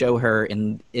to show her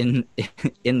in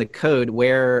in the code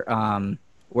where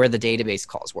the database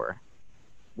calls were,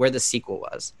 where the SQL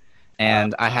was.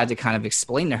 And I had to kind of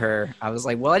explain to her. I was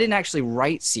like, well, I didn't actually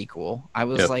write SQL. I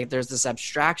was like, there's this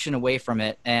abstraction away from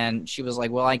it. And she was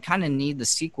like, well, I kind of need the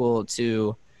SQL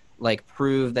to like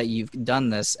prove that you've done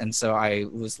this. And so I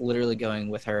was literally going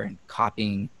with her and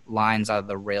copying lines out of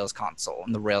the Rails console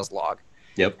and the Rails log.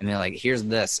 Yep. And they're like, here's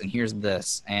this and here's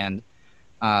this. And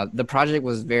the project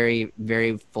was very,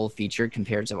 very full featured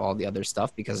compared to all the other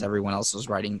stuff because everyone else was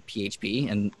writing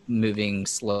PHP and moving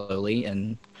slowly.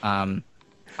 And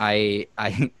I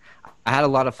had a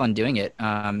lot of fun doing it,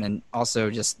 and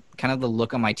also just kind of the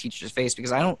look on my teacher's face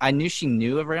because I knew she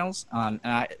knew of Rails,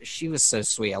 and she was so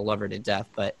sweet. I love her to death.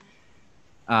 But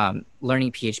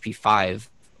learning PHP 5,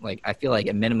 like I feel like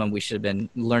at minimum we should have been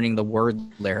learning the word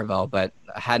Laravel, but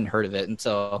I hadn't heard of it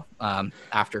until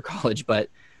after college. But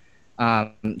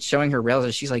showing her Rails,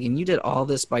 and she's like, and you did all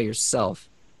this by yourself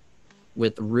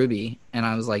with Ruby? And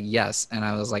I was like, yes. And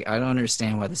I was like, I don't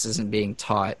understand why this isn't being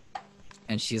taught.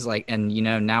 And she's like, and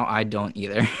now I don't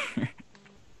either.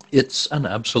 It's an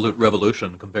absolute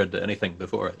revolution compared to anything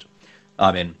before it.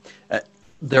 I mean,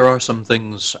 there are some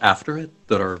things after it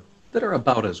that are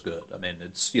about as good. I mean,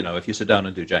 it's, if you sit down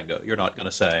and do Django, you're not going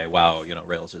to say, wow,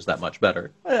 Rails is that much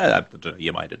better.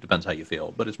 You might. It depends how you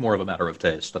feel. But it's more of a matter of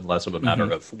taste and less of a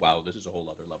matter of, wow, this is a whole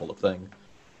other level of thing.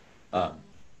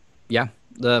 Yeah.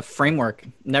 The framework,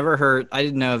 never heard. I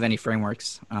didn't know of any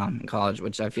frameworks in college,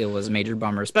 which I feel was a major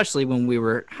bummer, especially when we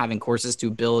were having courses to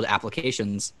build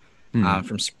applications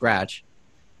from scratch.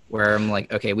 Where I'm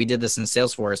like, okay, we did this in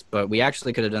Salesforce, but we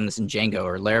actually could have done this in Django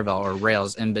or Laravel or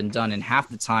Rails and been done in half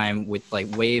the time with like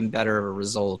way better of a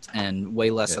result and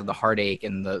way less of the heartache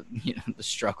and the the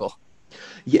struggle.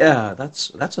 Yeah,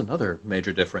 that's another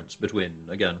major difference between,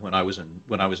 again, when I was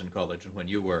in college and when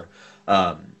you were,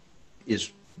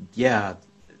 is yeah,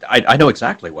 I know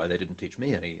exactly why they didn't teach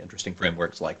me any interesting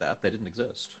frameworks like that. They didn't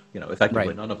exist, effectively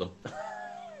Right. none of them.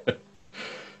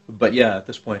 But yeah, at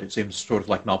this point, it seems sort of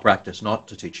like malpractice not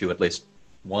to teach you at least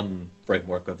one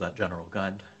framework of that general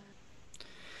kind.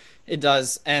 It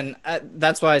does, and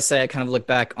that's why I say I kind of look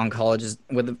back on colleges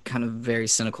with a kind of very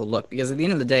cynical look because at the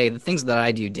end of the day, the things that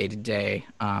I do day to day,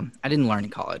 I didn't learn in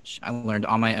college. I learned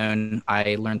on my own.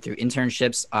 I learned through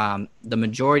internships. The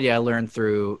majority I learned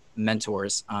through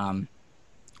mentors.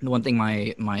 The one thing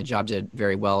my job did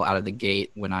very well out of the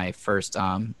gate when I first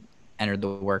entered the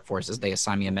workforce is they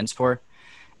assigned me a mentor,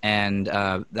 and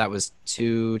that was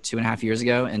 2.5 years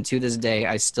ago. And to this day,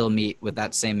 I still meet with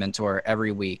that same mentor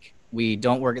every week. We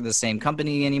don't work at the same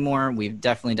company anymore. We've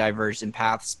definitely diverged in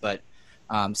paths, but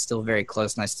still very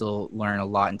close, and I still learn a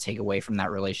lot and take away from that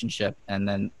relationship. And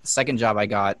then the second job I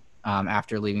got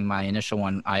after leaving my initial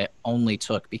one, I only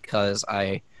took because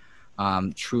I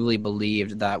truly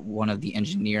believed that one of the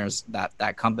engineers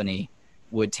that company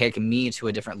would take me to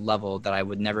a different level that I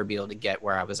would never be able to get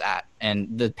where I was at. And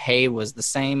the pay was the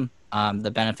same.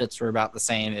 The benefits were about the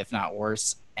same, if not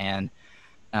worse. And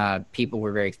people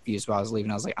were very confused while I was leaving.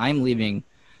 I was like, I'm leaving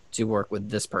to work with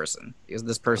this person because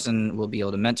this person will be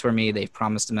able to mentor me. They've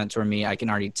promised to mentor me. I can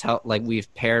already tell, like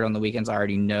we've paired on the weekends. I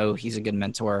already know he's a good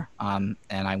mentor, and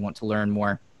I want to learn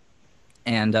more.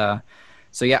 And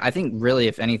so, yeah, I think really,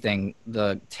 if anything,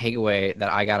 the takeaway that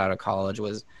I got out of college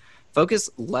was focus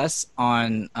less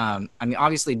on,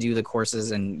 obviously do the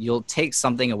courses and you'll take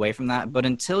something away from that. But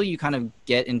until you kind of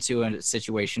get into a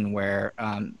situation where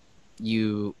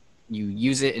you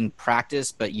use it in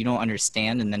practice, but you don't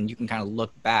understand, and then you can kind of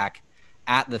look back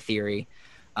at the theory,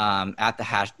 at the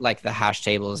hash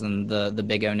tables and the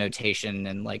big O notation,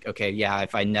 and like, okay, yeah,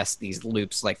 if I nest these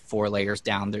loops like 4 layers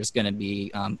down, there's going to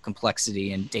be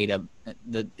complexity and data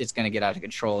that it's going to get out of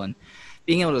control. And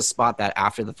being able to spot that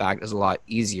after the fact is a lot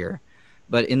easier.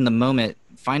 But in the moment,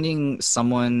 finding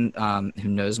someone who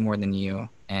knows more than you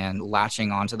and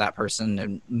latching onto that person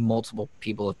and multiple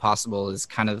people if possible is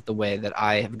kind of the way that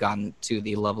I have gotten to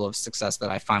the level of success that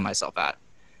I find myself at.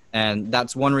 And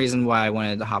that's one reason why I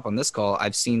wanted to hop on this call.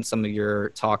 I've seen some of your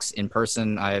talks in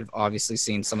person. I've obviously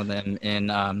seen some of them in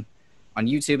on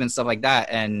YouTube and stuff like that.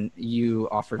 And you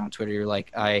offered on Twitter, you're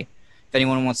like, if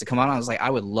anyone wants to come on, I was like, I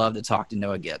would love to talk to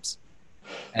Noah Gibbs.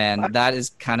 And that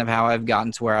is kind of how I've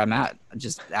gotten to where I'm at,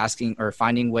 just asking or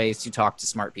finding ways to talk to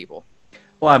smart people.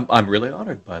 Well, I'm really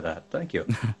honored by that. Thank you.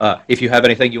 If you have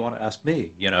anything you want to ask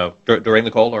me, during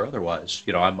the call or otherwise,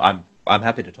 I'm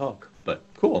happy to talk. But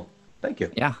cool. Thank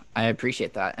you. Yeah, I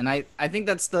appreciate that. And I think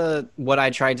that's the what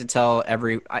I tried to tell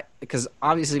because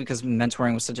obviously because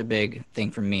mentoring was such a big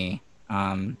thing for me.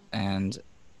 And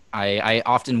I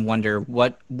often wonder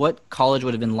what college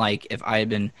would have been like if I had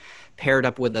been paired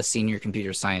up with a senior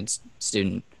computer science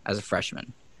student as a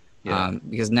freshman. Yeah.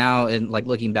 Because now, in like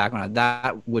looking back on it,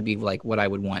 that would be like what I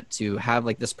would want to have,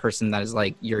 like this person that is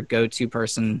like your go-to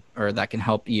person, or that can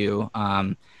help you,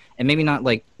 and maybe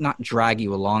not drag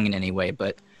you along in any way,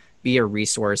 but be a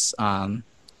resource.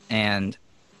 And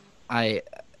I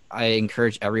I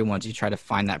encourage everyone to try to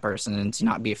find that person and to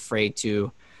not be afraid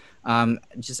to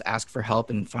just ask for help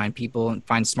and find people and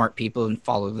find smart people and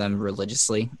follow them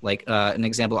religiously. Like an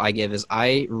example I give is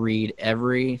I read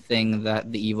everything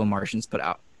that the Evil Martians put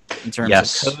out in terms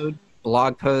Yes. of code,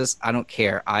 blog posts. I don't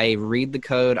care. I read the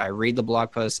code. I read the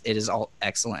blog posts. It is all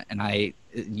excellent. And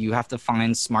you have to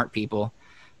find smart people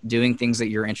doing things that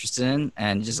you're interested in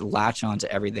and just latch on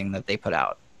to everything that they put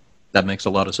out. That makes a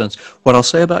lot of sense. What I'll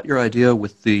say about your idea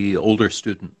with the older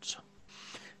students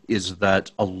is that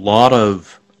a lot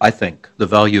of, I think, the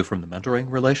value from the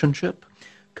mentoring relationship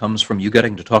comes from you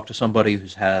getting to talk to somebody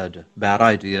who's had bad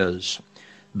ideas,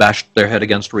 bashed their head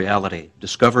against reality,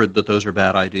 discovered that those are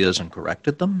bad ideas and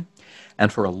corrected them.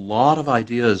 And for a lot of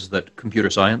ideas that computer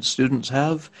science students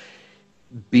have,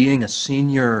 being a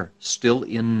senior still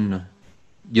in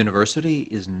university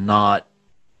is not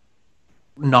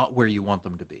where you want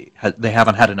them to be. They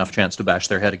haven't had enough chance to bash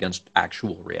their head against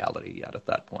actual reality yet at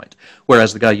that point.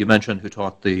 Whereas the guy you mentioned who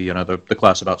taught the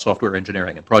class about software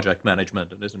engineering and project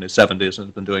management and is in his 70s and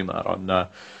has been doing that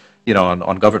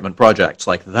on government projects,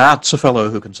 like that's a fellow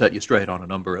who can set you straight on a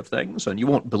number of things, and you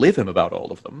won't believe him about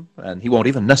all of them, and he won't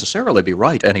even necessarily be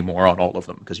right anymore on all of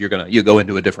them because you go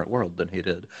into a different world than he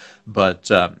did.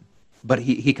 But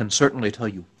he can certainly tell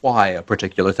you why a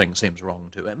particular thing seems wrong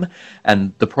to him.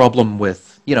 And the problem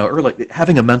with,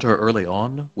 having a mentor early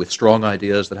on with strong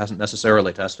ideas that hasn't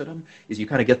necessarily tested him is you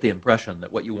kind of get the impression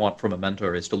that what you want from a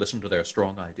mentor is to listen to their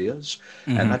strong ideas.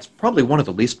 And Mm-hmm. that's probably one of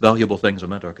the least valuable things a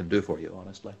mentor can do for you,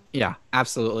 honestly. Yeah,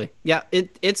 absolutely. Yeah,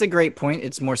 it's a great point.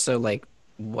 It's more so like,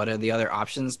 what are the other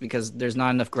options? Because there's not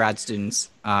enough grad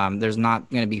students. There's not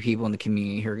going to be people in the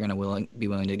community who are going to be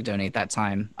willing to donate that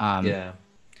time. Yeah.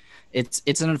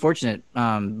 It's an unfortunate,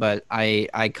 but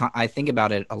I think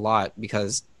about it a lot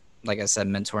because, like I said,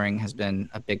 mentoring has been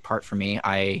a big part for me.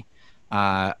 I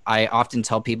often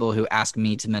tell people who ask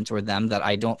me to mentor them that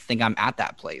I don't think I'm at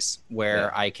that place where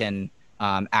Yeah. I can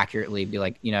accurately be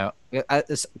like,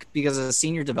 because a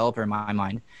senior developer in my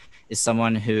mind is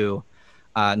someone who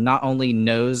not only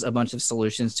knows a bunch of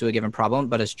solutions to a given problem,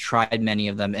 but has tried many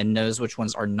of them and knows which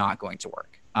ones are not going to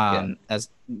work. Yeah. As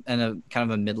and a kind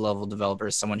of a mid-level developer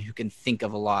is someone who can think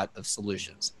of a lot of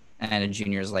solutions, and a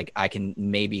junior is like, I can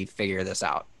maybe figure this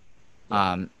out.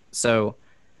 So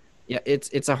yeah,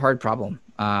 it's a hard problem,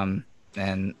 and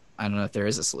I don't know if there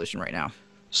is a solution right now.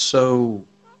 So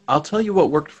I'll tell you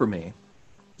what worked for me.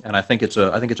 And I think it's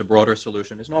a broader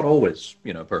solution. It's not always,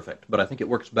 perfect, but I think it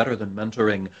works better than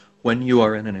mentoring when you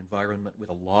are in an environment with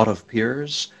a lot of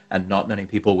peers and not many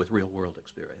people with real world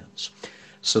experience.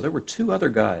 So there were two other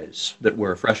guys that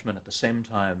were freshmen at the same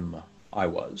time I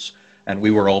was, and we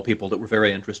were all people that were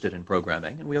very interested in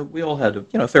programming, and we all had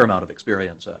a fair amount of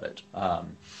experience at it.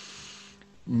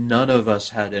 None of us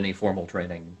had any formal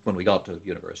training when we got to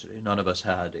university. None of us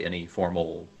had any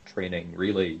formal training,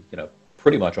 really,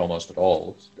 pretty much almost at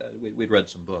all. We'd read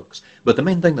some books. But the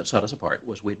main thing that set us apart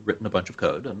was we'd written a bunch of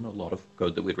code, and a lot of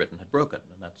code that we'd written had broken.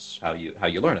 And that's how you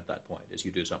learn at that point, is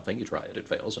you do something, you try it, it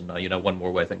fails, and now you know one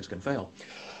more way things can fail.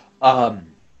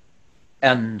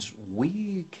 And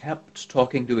we kept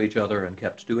talking to each other and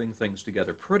kept doing things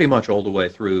together pretty much all the way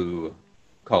through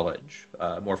college,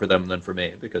 more for them than for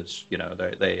me, because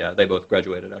they both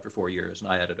graduated after 4 years,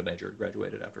 and I added a major,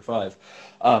 graduated after 5.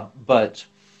 But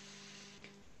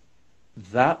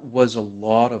that was a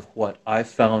lot of what I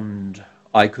found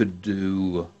I could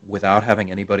do without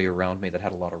having anybody around me that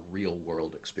had a lot of real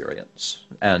world experience.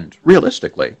 And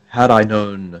realistically, had I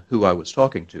known who I was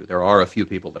talking to, there are a few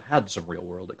people that had some real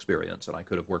world experience, and I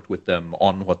could have worked with them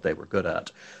on what they were good at.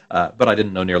 But I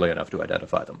didn't know nearly enough to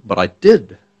identify them. But I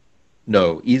did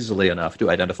know easily enough to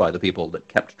identify the people that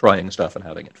kept trying stuff and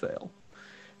having it fail.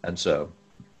 And so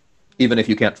even if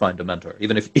you can't find a mentor,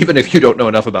 even if you don't know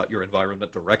enough about your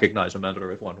environment to recognize a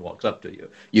mentor if one walks up to you,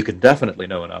 you can definitely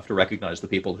know enough to recognize the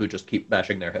people who just keep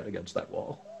bashing their head against that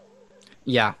wall.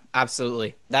 Yeah,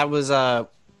 absolutely. That was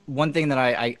one thing that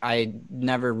I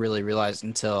never really realized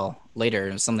until later,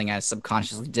 and something I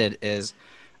subconsciously did, is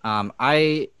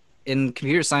I in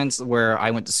computer science where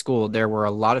I went to school, there were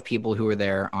a lot of people who were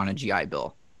there on a GI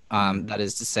Bill. Mm. That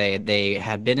is to say, they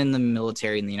had been in the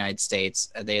military in the United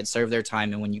States. They had served their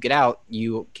time, and when you get out,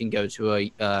 you can go to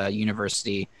a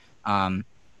university. Um,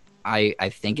 I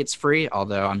think it's free,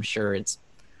 although I'm sure it's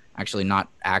actually not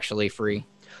actually free.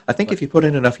 I think But if you put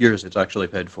in enough years, it's actually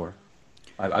paid for.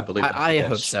 I believe that's the I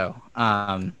hope case. so.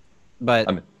 I But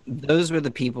mean, those were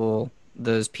the people,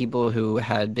 those people who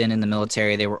had been in the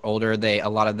military. They were older. A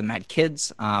lot of them had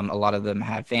kids. A lot of them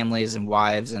had families and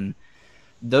wives, and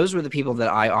those were the people that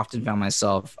I often found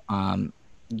myself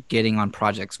getting on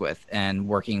projects with and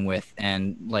working with,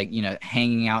 and like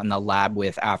hanging out in the lab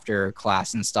with after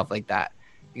class and stuff like that.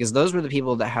 Because those were the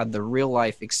people that had the real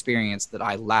life experience that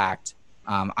I lacked.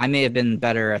 I may have been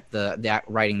better at the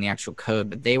writing the actual code,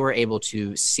 but they were able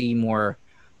to see more,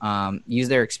 use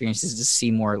their experiences to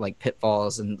see more like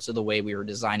pitfalls, and so the way we were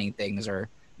designing things, or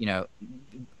you know,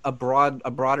 a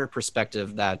broader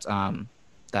perspective that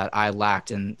that I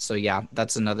lacked. And so yeah,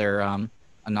 that's another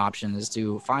an option, is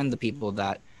to find the people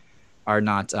that are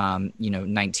not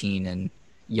 19 and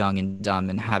young and dumb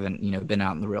and haven't been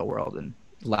out in the real world, and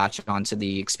latch onto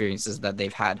the experiences that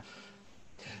they've had.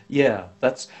 yeah,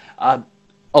 that's um,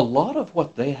 a lot of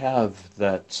what they have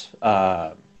that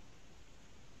I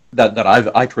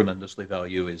tremendously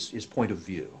value is point of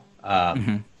view.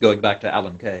 Hmm. Going back to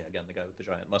Alan Kay again, the guy with the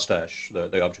giant mustache,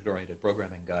 the object-oriented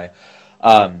programming guy.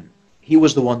 Um, he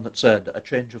was the one that said a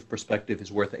change of perspective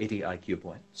is worth 80 IQ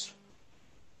points,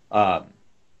 um,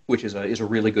 which is a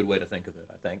really good way to think of it,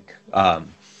 I think.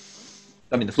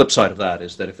 I mean, the flip side of that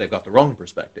is that if they've got the wrong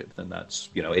perspective, then that's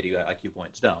 80 IQ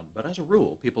points down. But as a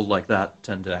rule, people like that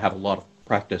tend to have a lot of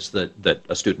practice that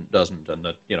a student doesn't, and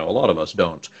that a lot of us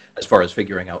don't, as far as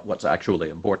figuring out what's actually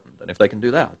important. And if they can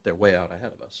do that, they're way out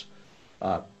ahead of us.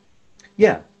 Uh,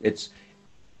 yeah, it's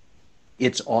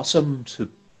awesome to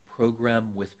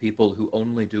program with people who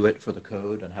only do it for the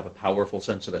code and have a powerful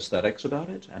sense of aesthetics about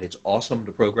it. And it's awesome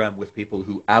to program with people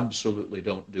who absolutely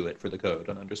don't do it for the code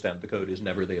and understand the code is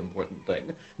never the important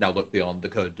thing. Now look beyond the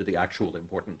code to the actual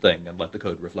important thing and let the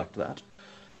code reflect that.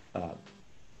 Uh,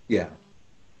 yeah.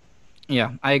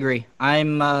 Yeah, I agree.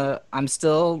 I'm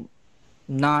still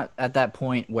not at that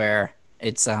point where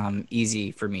it's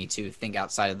easy for me to think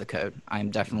outside of the code.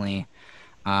 I'm definitely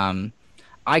um,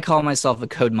 I call myself a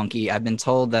code monkey. I've been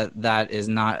told that that is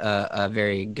not a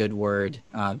very good word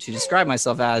to describe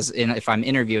myself as if I'm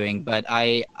interviewing, but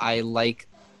I like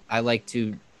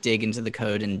to dig into the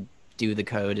code and do the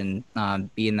code, and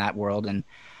be in that world. And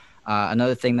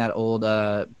another thing that old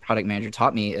product manager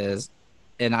taught me is,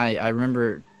 and I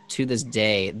remember to this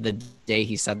day, the day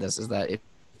he said this, is that if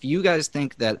you guys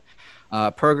think that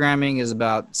programming is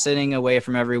about sitting away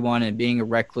from everyone and being a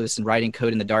recluse and writing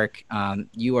code in the dark,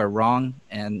 you are wrong.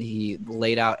 And he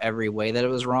laid out every way that it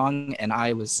was wrong. And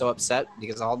I was so upset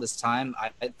because all this time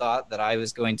I thought that I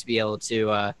was going to be able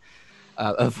to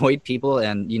avoid people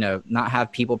and, not have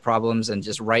people problems and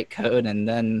just write code. And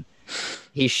then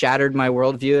he shattered my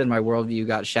worldview, and my worldview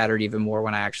got shattered even more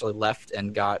when I actually left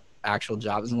and got actual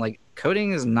jobs. And like,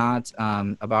 coding is not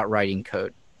about writing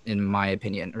code, in my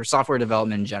opinion, or software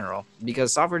development in general,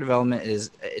 because software development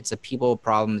it's a people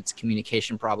problem, it's a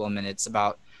communication problem, and it's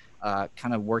about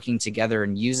kind of working together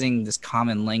and using this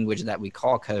common language that we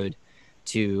call code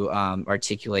to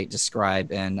articulate,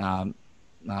 describe, and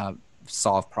uh,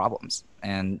 solve problems.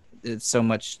 And it's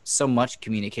so much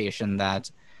communication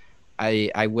that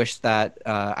I wish that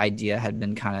idea had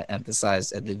been kind of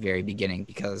emphasized at the very beginning,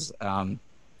 because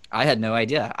I had no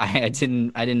idea. I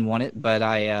didn't want it, but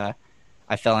I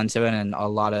fell into it, and a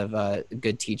lot of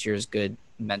good teachers, good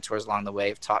mentors along the way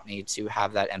have taught me to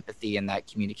have that empathy and that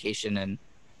communication. And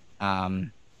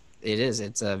um,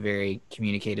 it's a very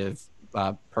communicative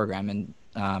program, and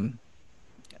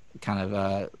kind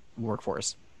of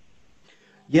workforce.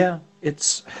 Yeah,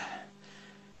 it's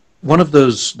one of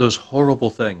those horrible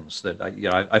things that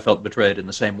I felt betrayed in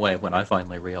the same way when I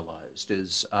finally realized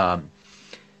is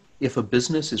if a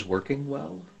business is working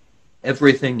well,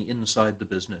 everything inside the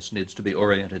business needs to be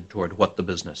oriented toward what the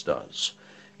business does.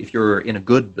 If you're in a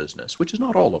good business, which is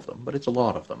not all of them, but it's a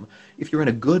lot of them, if you're in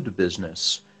a good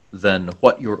business, then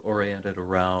what you're oriented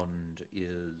around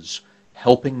is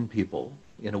helping people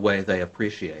in a way they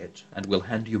appreciate and will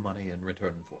hand you money in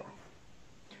return for.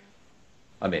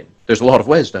 I mean, there's a lot of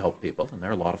ways to help people, and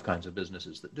there are a lot of kinds of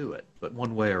businesses that do it. But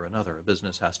one way or another, a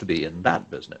business has to be in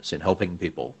that business, in helping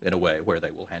people in a way where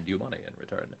they will hand you money in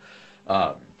return.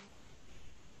 Um,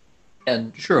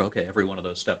 And sure, okay, every one of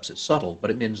those steps is subtle,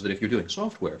 but it means that if you're doing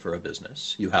software for a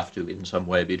business, you have to in some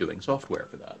way be doing software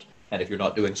for that. And if you're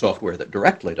not doing software that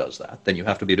directly does that, then you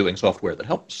have to be doing software that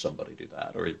helps somebody do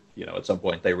that. Or, at some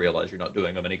point they realize you're not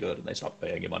doing them any good and they stop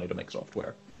paying you money to make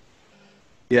software.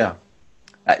 Yeah.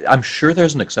 I'm sure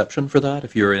there's an exception for that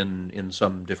if you're in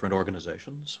some different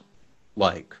organizations.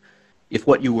 Like, if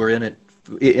what you were in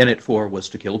it for was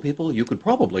to kill people, you could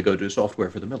probably go do software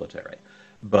for the military.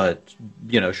 But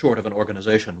short of an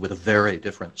organization with a very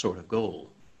different sort of goal,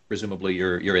 presumably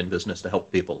you're in business to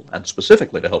help people, and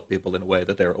specifically to help people in a way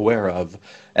that they're aware of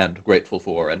and grateful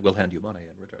for, and will hand you money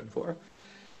in return for.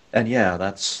 And yeah,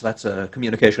 that's a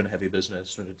communication heavy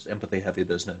business, and it's empathy heavy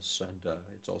business, and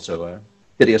it's also a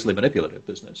hideously manipulative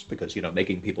business because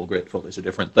making people grateful is a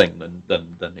different thing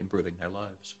than improving their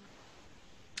lives.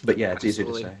 But yeah, it's easy to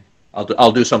Absolutely. say.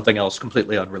 I'll do something else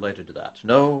completely unrelated to that.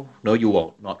 No, no, you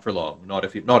won't. Not for long. Not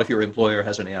if your employer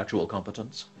has any actual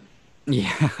competence.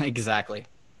 Yeah, exactly.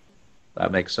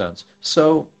 That makes sense.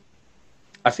 So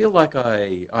I feel like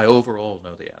I overall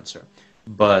know the answer,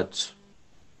 but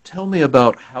tell me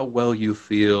about how well you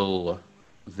feel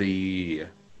the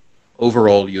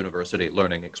overall university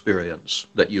learning experience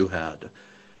that you had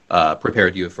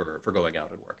prepared you for going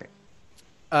out and working.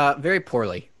 Very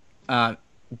poorly. Uh,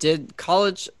 did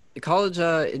college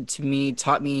to me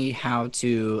taught me how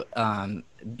to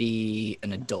be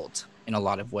an adult in a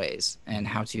lot of ways and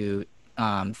how to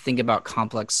think about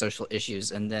complex social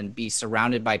issues and then be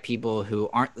surrounded by people who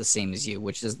aren't the same as you,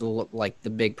 which is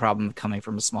the big problem coming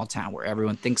from a small town where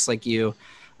everyone thinks like you.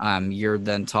 You're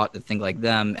then taught to think like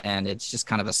them, and it's just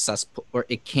kind of a cesspool, or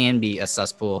it can be a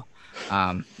cesspool.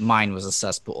 Mine was a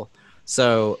cesspool.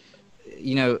 So,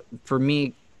 for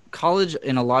me, college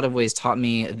in a lot of ways taught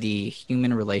me the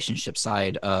human relationship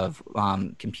side of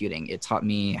computing. It taught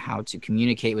me how to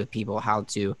communicate with people, how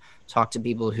to talk to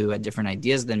people who had different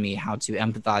ideas than me, how to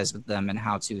empathize with them, and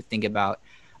how to think about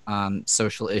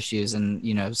social issues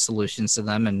and solutions to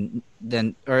them, and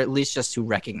then, or at least just to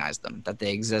recognize them, that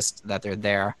they exist, that they're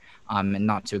there, and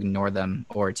not to ignore them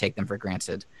or take them for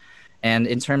granted. And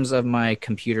in terms of my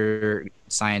computer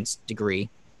science degree,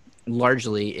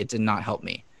 largely it did not help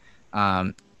me.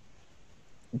 Um,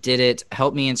 did it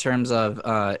help me in terms of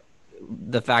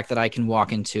the fact that I can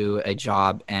walk into a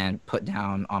job and put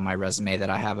down on my resume that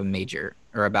I have a major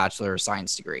or a bachelor of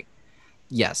science degree?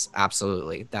 Yes,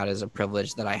 absolutely. That is a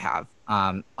privilege that I have.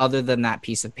 Other than that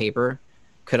piece of paper,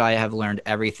 could I have learned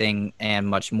everything and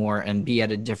much more and be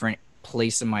at a different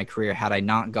place in my career had I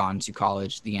not gone to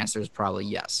college? The answer is probably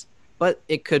yes, but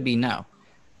it could be no.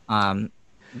 Um,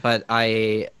 but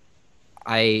I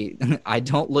I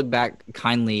don't look back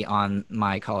kindly on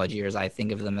my college years. I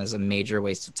think of them as a major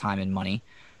waste of time and money.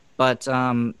 But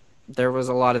there was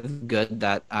a lot of good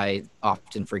that I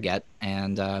often forget.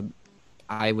 And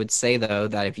I would say, though,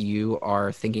 that if you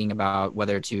are thinking about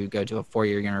whether to go to a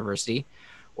 4-year university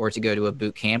or to go to a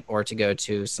boot camp or to go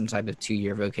to some type of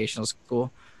 2-year vocational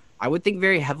school, I would think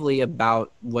very heavily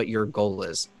about what your goal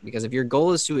is. Because if your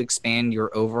goal is to expand your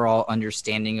overall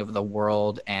understanding of the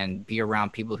world and be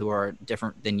around people who are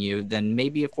different than you, then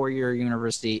maybe a 4-year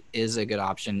university is a good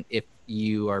option if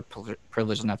you are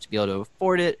privileged enough to be able to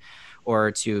afford it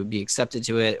or to be accepted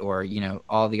to it, or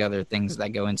all the other things that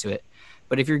go into it.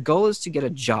 But if your goal is to get a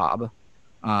job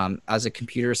as a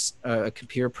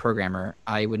computer programmer,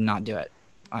 I would not do it.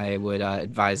 I would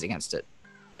advise against it.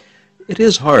 It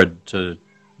is hard to,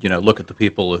 look at the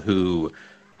people who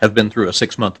have been through a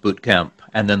 6-month boot camp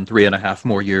and then 3.5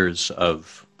 more years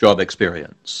of job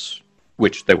experience,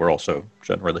 which they were also,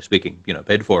 generally speaking,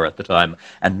 paid for at the time,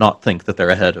 and not think that they're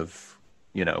ahead of,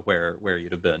 where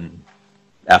you'd have been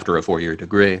after a 4-year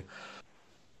degree.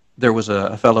 There was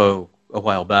a fellow a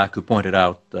while back who pointed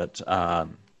out that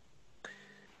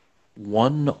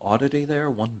one oddity there,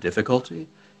 one difficulty,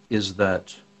 is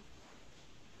that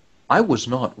I was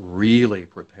not really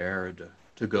prepared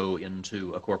to go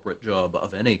into a corporate job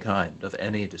of any kind, of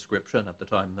any description at the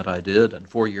time that I did, and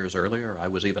 4 years earlier I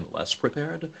was even less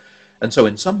prepared. And so,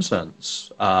 in some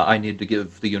sense, I need to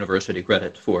give the university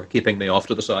credit for keeping me off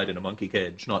to the side in a monkey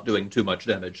cage, not doing too much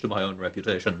damage to my own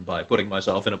reputation by putting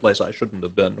myself in a place I shouldn't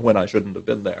have been when I shouldn't have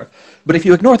been there. But if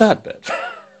you ignore that bit,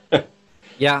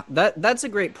 Yeah, that's a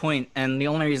great point, and the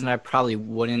only reason I probably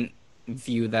wouldn't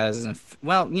view that as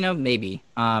well, maybe.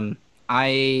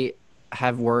 I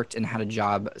have worked and had a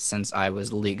job since I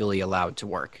was legally allowed to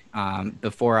work.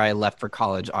 Before I left for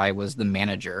college, I was the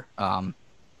manager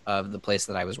of the place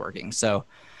that I was working. So,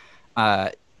 uh,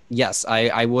 yes,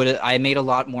 I made a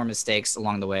lot more mistakes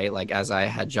along the way. Like as I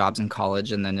had jobs in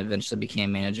college and then eventually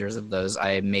became managers of those,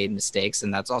 I made mistakes,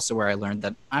 and that's also where I learned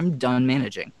that I'm done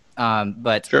managing.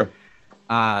 But sure.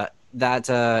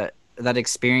 That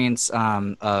experience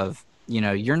of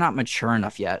you're not mature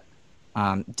enough yet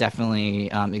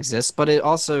definitely exists, but it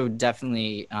also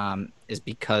definitely is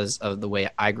because of the way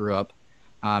I grew up,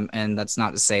 and that's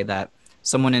not to say that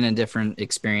someone in a different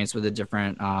experience with a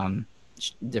different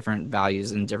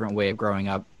values and different way of growing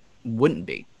up wouldn't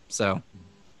be. So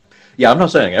Yeah, I'm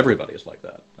not saying everybody is like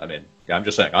that. I mean, yeah, I'm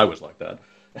just saying I was like that.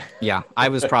 yeah, I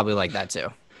was probably like that too.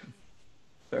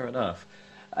 Fair enough.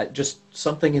 Just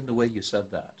something in the way you said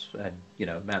that, and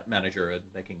manager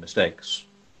and making mistakes,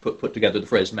 put together the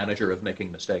phrase "manager of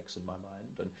making mistakes" in my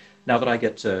mind. And now that I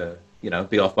get to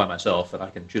be off by myself and I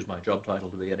can choose my job title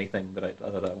to be anything that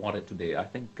I want it to be, I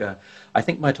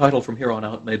think my title from here on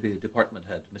out may be department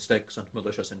head, mistakes and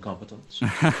malicious incompetence.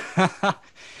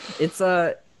 it's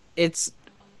it's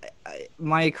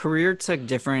my career took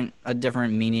a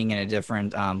different meaning and a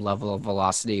different level of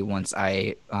velocity once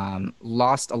I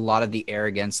lost a lot of the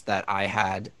arrogance that I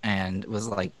had and was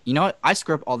like, you know what, I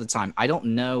screw up all the time. I don't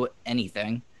know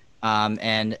anything,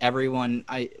 and everyone.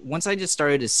 I once I just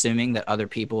started assuming that other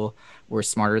people were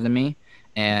smarter than me,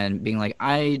 and being like,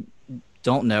 I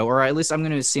don't know, or at least I'm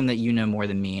going to assume that you know more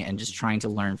than me, and just trying to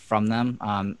learn from them.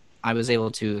 I was able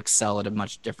to excel at a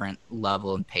much different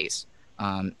level and pace,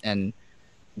 and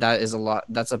that is a lot.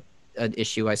 That's an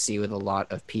issue I see with a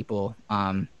lot of people,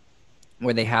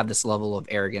 where they have this level of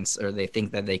arrogance or they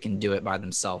think that they can do it by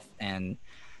themselves, and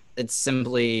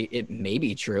it may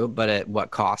be true, but at what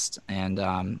cost? And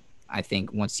I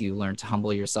think once you learn to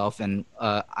humble yourself, and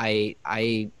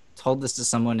I told this to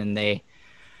someone, and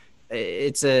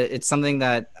it's something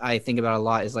that I think about a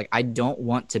lot. Is like, I don't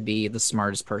want to be the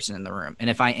smartest person in the room, and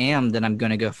if I am, then I'm going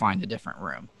to go find a different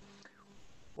room.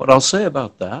 What I'll say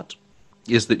about that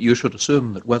is that you should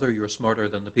assume that whether you're smarter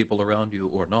than the people around you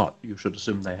or not, you should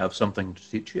assume they have something to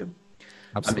teach you. I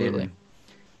Absolutely.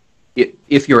 mean,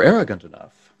 if you're arrogant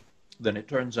enough, then it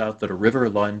turns out that a river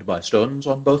lined by stones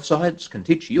on both sides can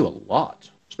teach you a lot,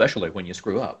 especially when you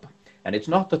screw up. And it's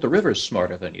not that the river's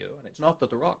smarter than you, and it's not that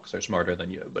the rocks are smarter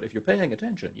than you, but if you're paying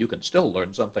attention, you can still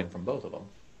learn something from both of them.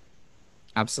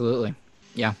 Absolutely.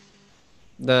 Yeah.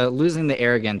 The losing the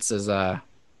arrogance is I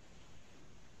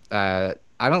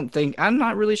don't think I'm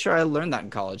not really sure I learned that in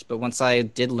college, but once I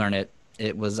did learn it,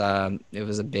 it was a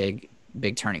big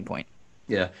turning point.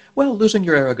 Yeah. Well, losing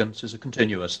your arrogance is a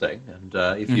continuous thing, and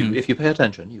Hmm. if you pay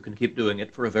attention, you can keep doing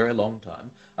it for a very long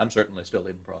time. I'm certainly still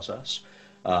in process.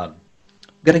 Um,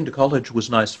 Getting to college was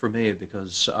nice for me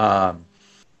because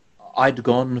I'd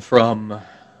gone from,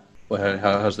 well,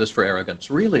 how's this for arrogance?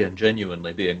 Really and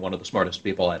genuinely being one of the smartest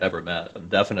people I'd ever met,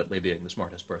 and definitely being the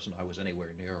smartest person I was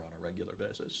anywhere near on a regular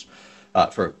basis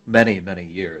for many, many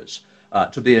years,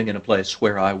 to being in a place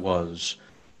where I was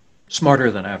smarter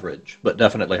than average, but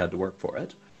definitely had to work for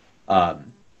it.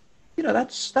 Um,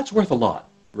 that's worth a lot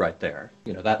right there.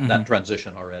 That Hmm.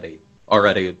 transition already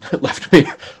left me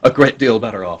a great deal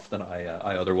better off than I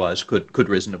otherwise could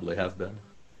reasonably have been.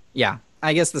 Yeah,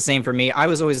 I guess the same for me. I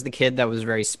was always the kid that was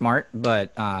very smart,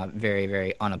 but very,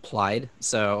 very unapplied.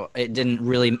 So it didn't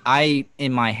really. I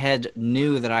in my head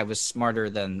knew that I was smarter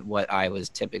than what I was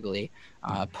typically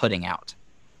putting out,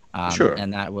 Sure.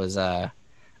 and that was an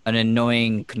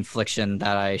annoying confliction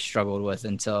that I struggled with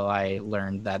until I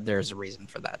learned that there's a reason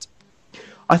for that.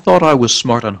 I thought I was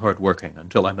smart and hardworking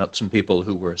until I met some people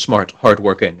who were smart,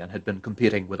 hardworking, and had been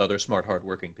competing with other smart,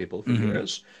 hardworking people for Hmm.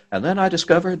 years. And then I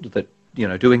discovered that,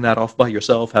 doing that off by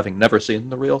yourself, having never seen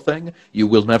the real thing, you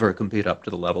will never compete up to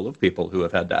the level of people who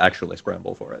have had to actually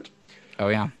scramble for it. Oh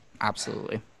yeah,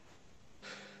 absolutely.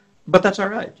 But that's all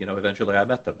right. Eventually I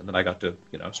met them, and then I got to,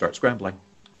 start scrambling.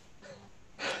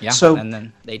 Yeah, So, and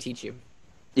then they teach you.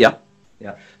 yeah,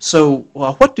 yeah. So,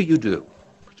 what do you do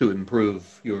to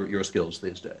improve your skills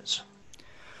these days?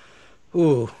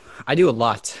 Ooh, I do a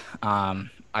lot.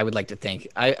 I would like to think.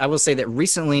 I will say that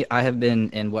recently I have been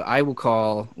in what I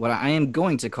am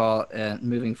going to call,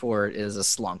 moving forward, is a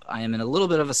slump. I am in a little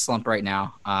bit of a slump right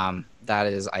now. That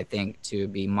is, I think, to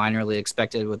be minorly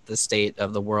expected with the state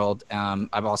of the world.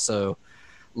 I've also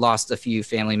lost a few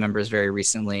family members very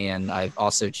recently, and I've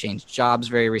also changed jobs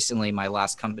very recently. My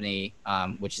last company,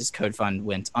 which is CodeFund,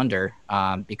 went under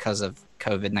because of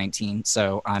COVID-19.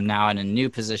 So I'm now in a new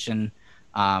position,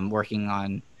 working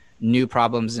on new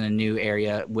problems in a new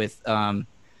area with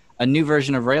a new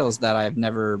version of Rails that I've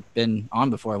never been on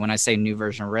before. When I say new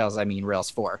version of Rails, I mean Rails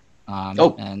 4,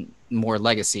 Oh, and more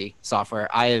legacy software.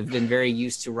 I have been very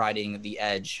used to riding the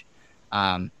edge.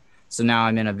 Um, so now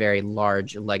I'm in a very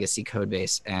large legacy code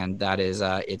base, and that is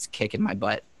it's kicking my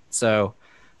butt. So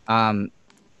I've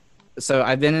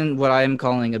been in what I am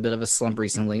calling a bit of a slump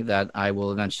recently that I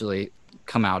will eventually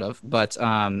come out of. But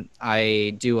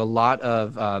I do a lot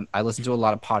of I listen to a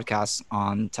lot of podcasts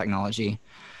on technology.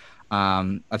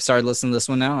 I've started listening to this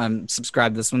one now. I'm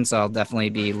subscribed to this one, so I'll definitely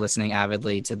be listening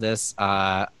avidly to this.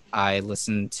 I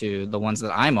listen to the ones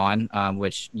that I'm on,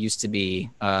 which used to be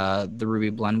the Ruby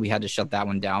Blend. We had to shut that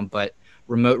one down, but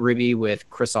Remote Ruby with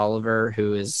Chris Oliver,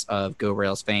 who is of Go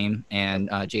Rails fame, and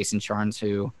Jason Charnes,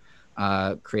 who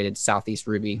created Southeast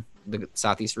Ruby, the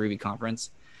Southeast Ruby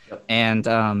conference. Yep.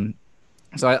 And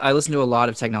so I listen to a lot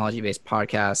of technology-based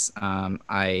podcasts.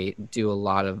 I do a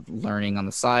lot of learning on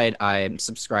the side. I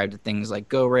subscribe to things like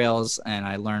Go Rails, and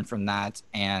I learn from that.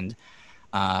 And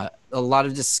a lot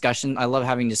of discussion. I love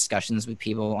having discussions with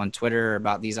people on Twitter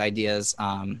about these ideas.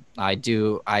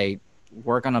 I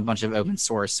work on a bunch of open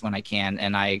source when I can,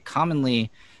 and I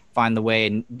commonly find the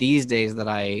way these days that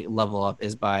I level up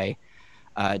is by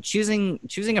choosing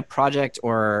a project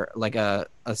or like a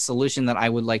solution that I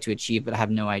would like to achieve, but I have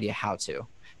no idea how to,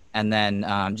 and then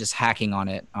just hacking on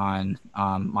it on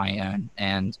my own.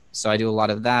 And so I do a lot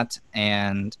of that,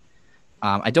 and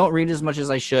I don't read as much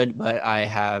as I should, but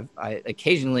I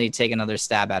occasionally take another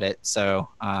stab at it. So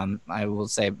I will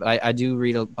say, but I do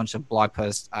read a bunch of blog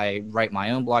posts. I write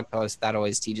my own blog posts. That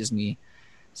always teaches me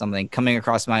something. Coming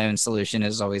across my own solution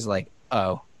is always like,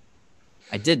 oh,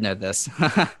 I did know this.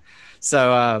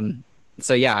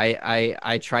 So yeah,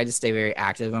 I try to stay very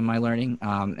active in my learning,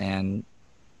 and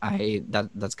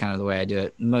that's kind of the way I do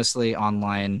it. Mostly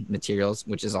online materials,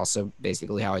 which is also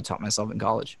basically how I taught myself in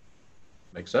college.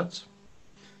 Makes sense.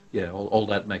 Yeah, all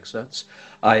that makes sense.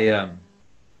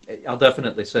 I'll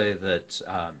definitely say that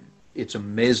it's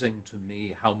amazing to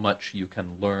me how much you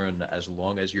can learn as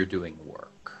long as you're doing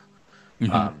work.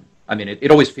 Mm-hmm. I mean,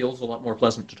 it always feels a lot more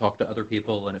pleasant to talk to other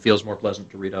people, and it feels more pleasant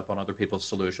to read up on other people's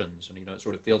solutions, and it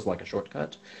sort of feels like a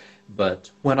shortcut. But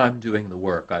when I'm doing the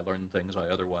work, I learn things I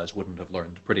otherwise wouldn't have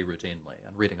learned pretty routinely.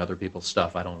 And reading other people's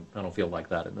stuff, I don't feel like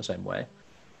that in the same way.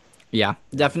 Yeah,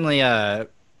 definitely.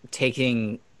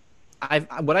 Taking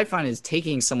what I find is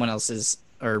taking someone else's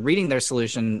or reading their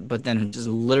solution, but then just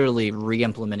literally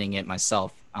re-implementing it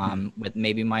myself with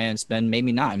maybe my own spin,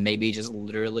 maybe not, and maybe just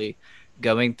literally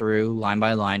going through line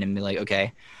by line and be like,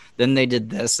 okay, then they did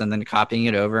this, and then copying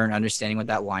it over and understanding what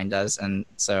that line does. And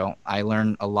so I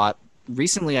learned a lot.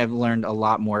 Recently, I've learned a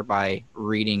lot more by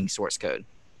reading source code,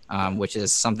 which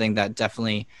is something that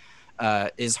definitely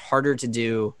is harder to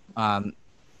do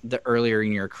the earlier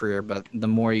in your career, but the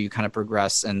more you kind of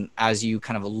progress and as you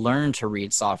kind of learn to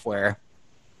read software,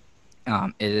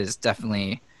 it is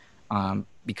definitely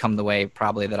become the way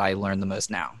probably that I learn the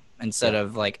most now. Instead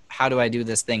of like, how do I do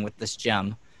this thing with this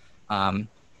gem?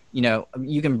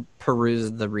 You can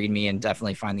peruse the README and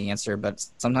definitely find the answer, but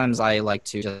sometimes I like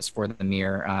to just for the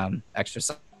mere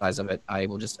exercise of it, I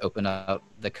will just open up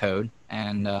the code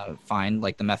and find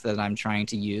like the method that I'm trying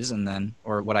to use and then,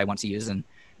 or what I want to use, and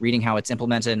reading how it's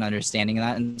implemented and understanding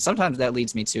that. And sometimes that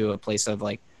leads me to a place of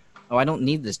like, oh, I don't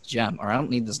need this gem or I don't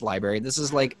need this library. This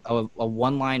is like a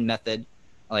one-line method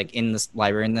like in this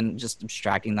library, and then just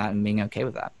abstracting that and being okay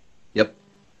with that. Yep.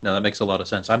 No, that makes a lot of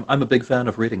sense. I'm a big fan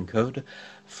of reading code.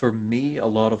 For me, a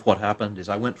lot of what happened is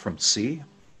I went from C,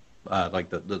 like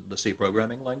the C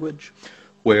programming language,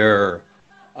 where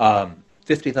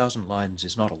 50,000 lines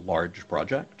is not a large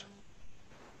project,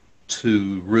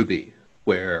 to Ruby,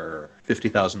 where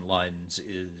 50,000 lines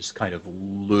is kind of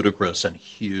ludicrous and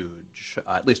huge,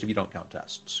 at least if you don't count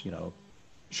tests.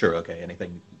 Sure, okay,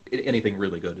 anything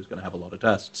really good is going to have a lot of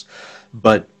tests,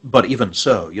 but even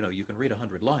so, you can read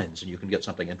 100 lines and you can get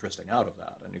something interesting out of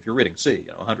that. And if you're reading C,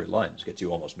 100 lines gets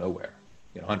you almost nowhere.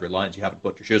 100 lines, you haven't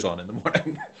put your shoes on in the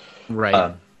morning.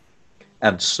 Right.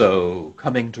 And so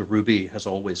coming to Ruby has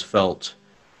always felt,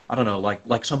 I don't know,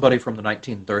 like somebody from the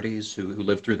 1930s who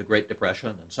lived through the Great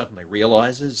Depression and suddenly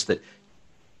realizes that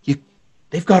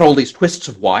they've got all these twists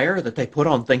of wire that they put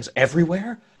on things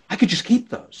everywhere. I could just keep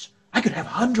those. I could have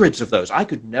hundreds of those. I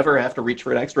could never have to reach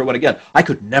for an extra one again. I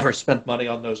could never spend money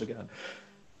on those again.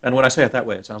 And when I say it that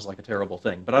way, it sounds like a terrible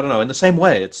thing. But I don't know. In the same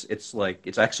way, it's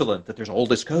excellent that there's all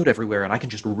this code everywhere and I can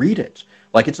just read it.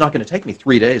 Like, it's not going to take me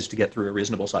 3 days to get through a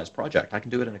reasonable sized project. I can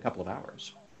do it in a couple of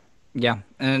hours. Yeah,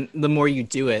 and the more you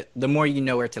do it, the more you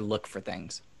know where to look for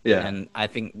things. Yeah. And I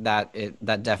think that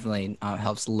that definitely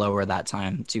helps lower that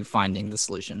time to finding the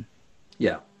solution.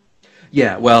 Yeah.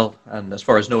 Yeah, well, and as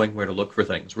far as knowing where to look for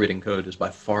things, reading code is by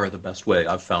far the best way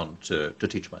I've found to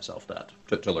teach myself that,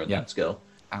 to learn that skill.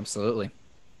 Absolutely.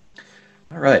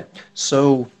 All right.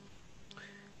 So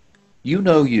you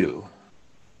know you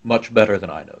much better than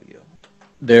I know you.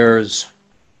 There's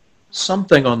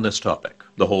something on this topic,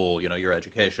 the whole, your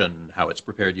education, how it's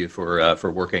prepared you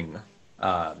for working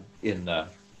in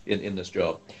this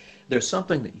job, there's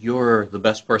something that you're the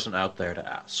best person out there to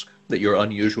ask, that you're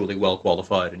unusually well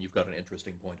qualified and you've got an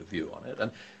interesting point of view on it.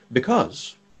 And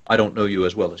because I don't know you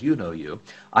as well as you know you,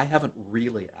 I haven't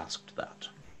really asked that.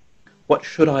 What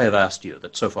should I have asked you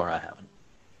that so far I haven't?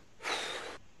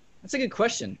 That's a good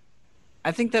question.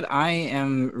 I think that I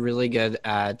am really good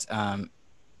at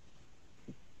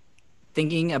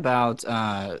thinking about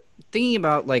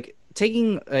like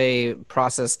taking a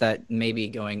process that may be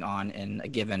going on in a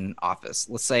given office.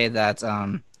 Let's say that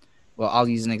well, I'll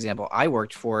use an example. I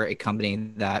worked for a company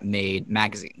that made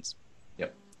magazines,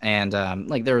 Yep. and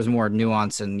like there was more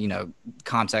nuance and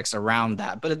context around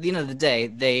that. But at the end of the day,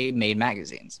 they made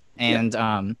magazines, Yep.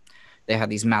 and they had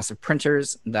these massive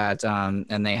printers that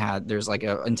and there's like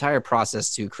an entire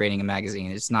process to creating a magazine.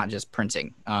 It's not just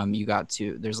printing.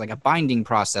 There's like a binding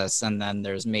process, and then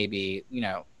there's maybe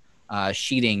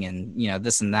sheeting and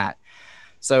this and that.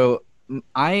 So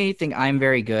I think I'm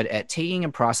very good at taking a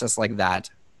process like that,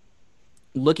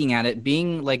 looking at it,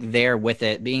 being like there with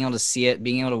it, being able to see it,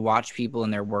 being able to watch people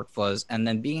in their workflows, and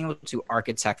then being able to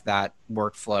architect that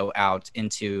workflow out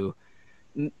into,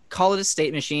 call it a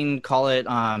state machine, call it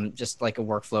just like a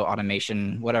workflow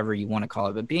automation, whatever you want to call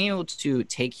it, but being able to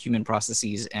take human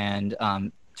processes and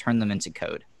turn them into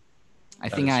code. I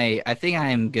That think is I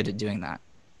am good at doing that.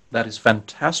 that is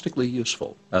fantastically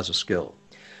useful as a skill.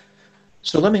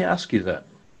 So let me ask you then,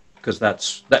 because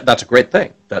that's a great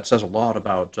thing. That says a lot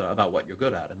about what you're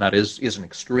good at, and that is an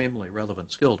extremely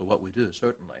relevant skill to what we do,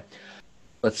 certainly.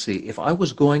 Let's see. If I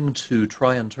was going to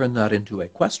try and turn that into a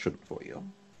question for you,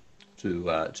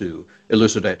 to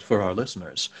elucidate for our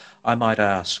listeners, I might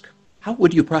ask, how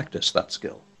would you practice that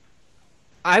skill?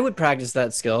 I would practice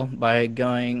that skill by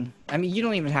going. I mean, you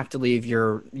don't even have to leave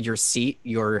your seat,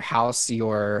 your house,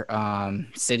 your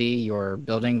city, your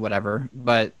building, whatever.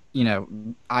 But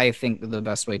I think the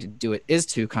best way to do it is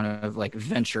to kind of like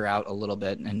venture out a little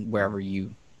bit and wherever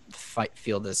you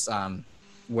feel this,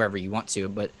 wherever you want to.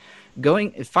 But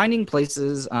finding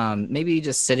places, maybe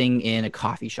just sitting in a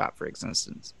coffee shop, for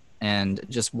instance, and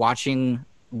just watching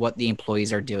what the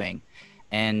employees are doing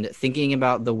and thinking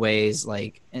about the ways,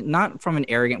 like, not from an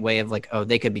arrogant way of like, oh,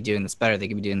 they could be doing this better, they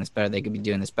could be doing this better, they could be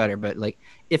doing this better. But like,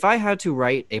 if I had to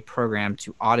write a program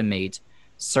to automate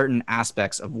certain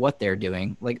aspects of what they're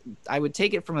doing, like I would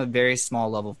take it from a very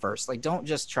small level first. Like, don't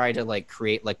just try to like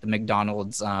create like the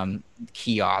McDonald's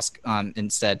kiosk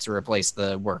instead to replace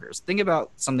the workers. Think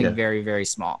about something Yeah. very, very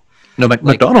small. No, Like,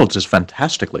 McDonald's is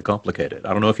fantastically complicated.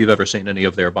 I don't know if you've ever seen any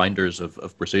of their binders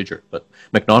of procedure, but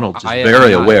McDonald's is I have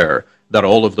very not. aware that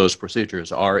all of those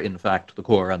procedures are, in fact, the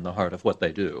core and the heart of what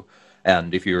they do.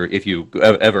 And if you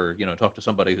ever talk to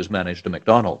somebody who's managed a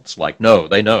McDonald's, like, no,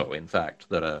 they know, in fact,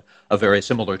 that a very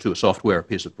similar to a software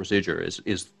piece of procedure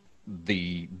is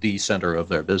the center of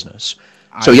their business.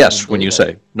 So I yes, when you believe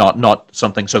it. say not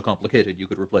something so complicated you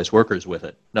could replace workers with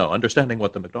it. No, understanding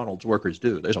what the McDonald's workers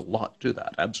do, there's a lot to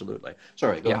that. Absolutely.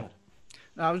 Sorry, go Yeah. ahead.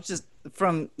 I was just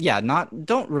from not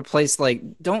don't replace, like,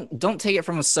 don't take it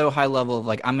from a so high level of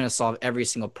like I'm going to solve every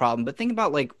single problem, but think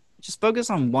about like just focus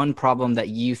on one problem that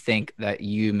you think that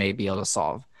you may be able to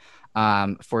solve.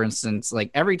 For instance,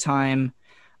 like every time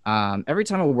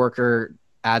a worker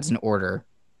adds an order,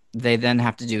 they then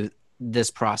have to do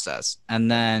this process, and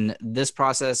then this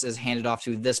process is handed off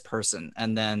to this person,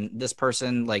 and then this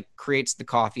person like creates the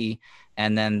coffee,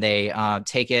 and then they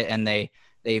take it and they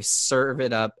serve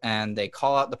it up and they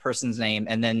call out the person's name,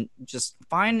 and then just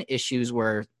find issues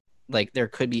where like there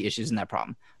could be issues in that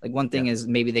problem. Like one Yeah. thing is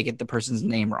maybe they get the person's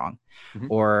name wrong, Hmm.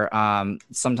 or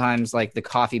sometimes like the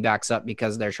coffee backs up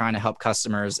because they're trying to help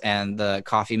customers and the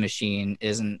coffee machine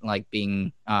isn't like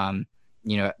being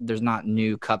there's not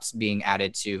new cups being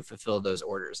added to fulfill those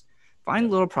orders. Yeah. Find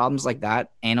little problems like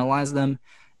that, analyze them,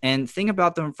 and think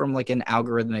about them from like an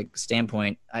algorithmic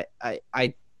standpoint.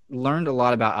 I learned a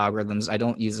lot about algorithms. I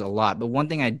don't use it a lot, but one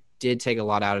thing I did take a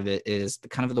lot out of it is the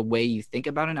kind of the way you think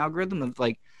about an algorithm of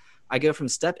like, I go from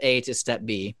step A to step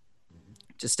B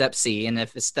to step C, and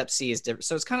if step C is different,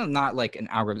 so it's kind of not like an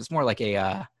algorithm. It's more like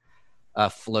a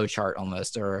flow chart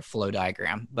almost, or a flow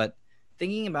diagram. But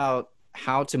thinking about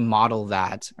how to model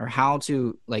that, or how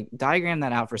to like diagram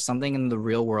that out for something in the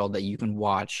real world that you can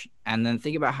watch, and then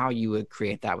think about how you would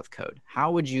create that with code.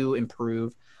 How would you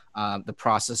improve the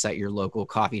process at your local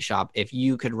coffee shop if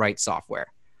you could write software?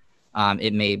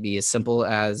 It may be as simple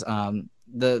as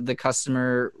the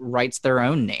customer writes their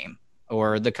own name,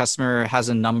 or the customer has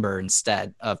a number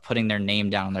instead of putting their name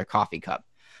down on their coffee cup.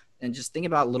 And just think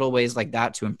about little ways like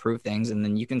that to improve things, and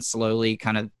then you can slowly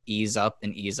kind of ease up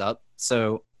and ease up.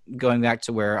 So going back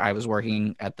to where I was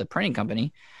working at the printing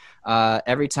company,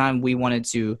 every time we wanted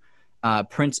to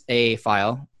print a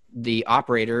file, the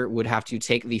operator would have to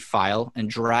take the file and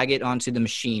drag it onto the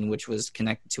machine, which was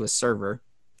connected to a server,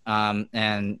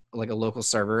 and like a local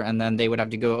server. And then they would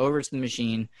have to go over to the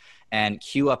machine and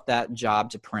queue up that job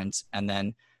to print, and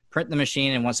then print the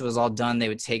machine. And once it was all done, they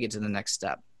would take it to the next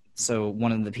step. So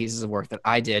one of the pieces of work that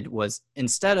I did was,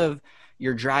 instead of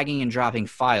you're dragging and dropping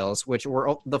files, which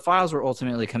were the files were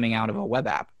ultimately coming out of a web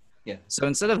app. Yeah. So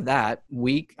instead of that,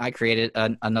 I created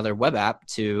another web app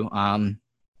to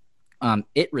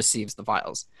it receives the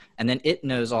files, and then it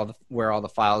knows where all the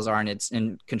files are, and it's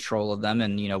in control of them,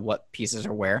 and what pieces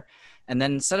are where. And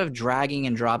then instead of dragging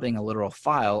and dropping a literal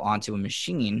file onto a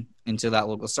machine into that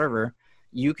local server,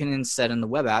 you can instead, in the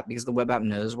web app, because the web app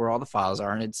knows where all the files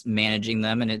are and it's managing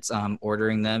them and it's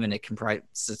ordering them and it can provide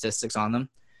statistics on them.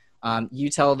 You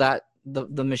tell that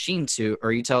the machine to,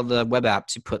 or you tell the web app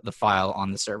to put the file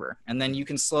on the server, and then you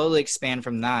can slowly expand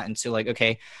from that into like,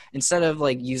 okay, instead of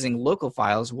like using local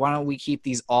files, why don't we keep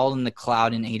these all in the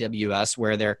cloud in AWS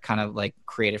where they're kind of like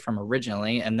created from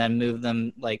originally, and then move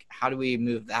them, like, how do we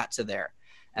move that to there?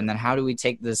 And then how do we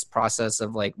take this process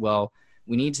of like, well,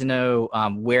 we need to know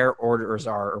where orders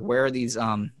are, or where these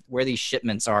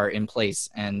shipments are in place,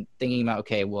 and thinking about,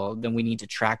 okay, well, then we need to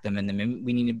track them, and then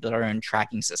we need to build our own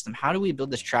tracking system. How do we build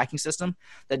this tracking system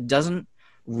that doesn't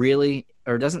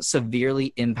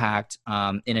severely impact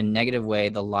in a negative way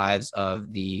the lives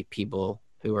of the people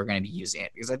who are going to be using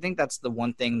it? Because I think that's the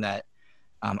one thing that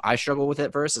I struggle with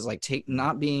at first, is like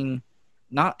not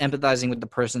empathizing with the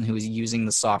person who is using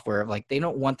the software, of like, they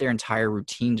don't want their entire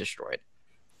routine destroyed.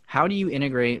 How do you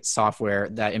integrate software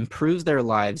that improves their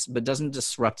lives but doesn't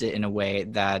disrupt it in a way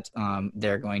that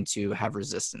they're going to have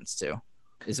resistance to,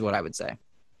 is what I would say.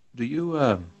 Do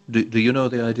you do you know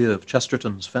the idea of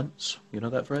Chesterton's fence? You know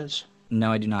that phrase?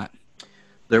 No, I do not.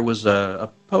 There was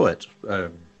a poet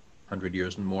 100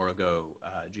 years and more ago,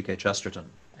 G.K. Chesterton,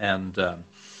 and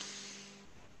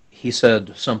he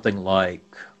said something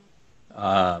like,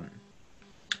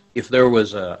 if there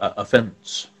was a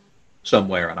fence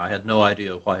somewhere and I had no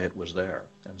idea why it was there,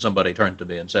 and somebody turned to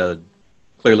me and said,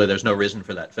 clearly there's no reason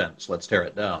for that fence, let's tear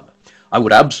it down, I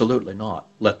would absolutely not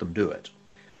let them do it.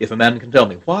 If a man can tell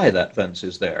me why that fence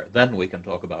is there, then we can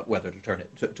talk about whether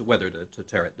to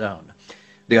tear it down.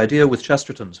 The idea with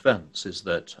Chesterton's fence is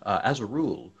that, as a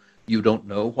rule, you don't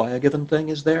know why a given thing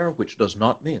is there, which does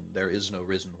not mean there is no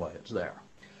reason why it's there.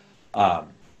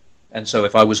 And so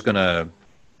if I was going to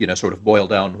sort of boil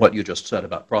down what you just said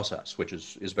about process, which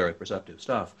is very perceptive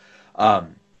stuff,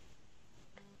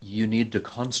 you need to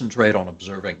concentrate on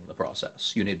observing the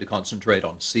process. You need to concentrate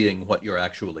on seeing what you're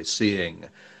actually seeing.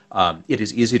 It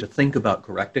is easy to think about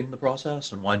correcting the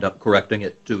process and wind up correcting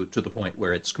it to the point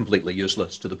where it's completely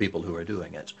useless to the people who are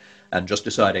doing it, and just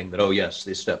deciding that, oh yes,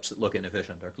 these steps that look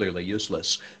inefficient are clearly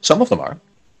useless. Some of them are,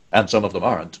 and some of them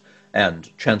aren't. And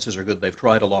chances are good they've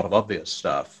tried a lot of obvious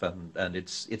stuff, and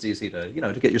it's easy to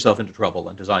to get yourself into trouble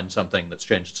and design something that's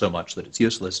changed so much that it's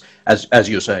useless, as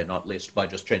you say, not least by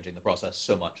just changing the process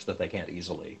so much that they can't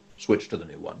easily switch to the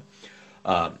new one.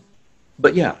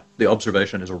 But yeah, the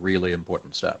observation is a really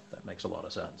important step. That makes a lot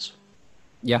of sense.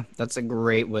 Yeah, that's a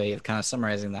great way of kind of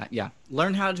summarizing that. Yeah,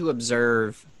 learn how to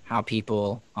observe how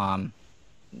people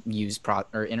use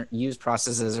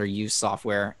processes or use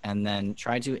software, and then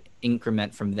try to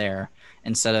increment from there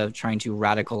instead of trying to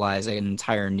radicalize an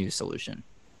entire new solution.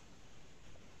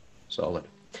 Solid.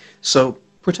 So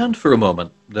pretend for a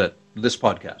moment that this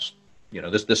podcast,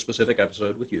 this specific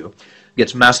episode with you,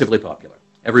 gets massively popular.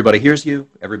 Everybody hears you.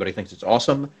 Everybody thinks it's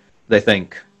awesome. They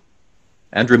think,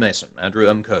 Andrew Mason, Andrew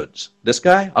M. Codes, this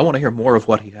guy, I want to hear more of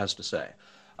what he has to say.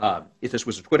 If this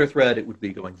was a Twitter thread, it would be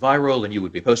going viral, and you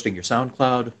would be posting your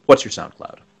SoundCloud. What's your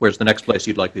SoundCloud? Where's the next place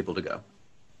you'd like people to go?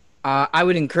 I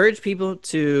would encourage people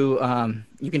to,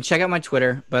 you can check out my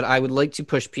Twitter, but I would like to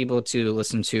push people to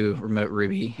listen to Remote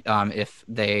Ruby if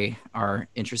they are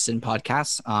interested in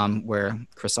podcasts, where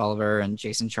Chris Oliver and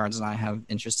Jason Charnes and I have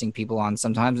interesting people on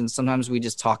sometimes, and sometimes we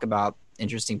just talk about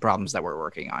interesting problems that we're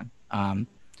working on.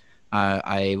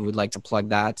 I would like to plug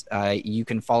that. You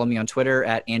can follow me on Twitter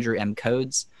at Andrew M.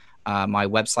 Codes. My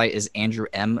website is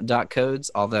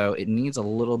andrewm.codes, although it needs a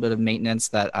little bit of maintenance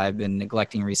that I've been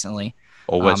neglecting recently.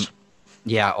 Always.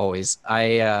 Yeah, always.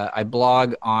 I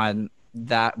blog on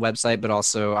that website, but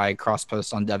also I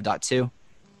cross-post on dev.to.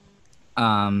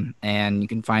 And you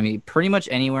can find me pretty much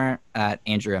anywhere at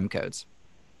Andrew M. Codes.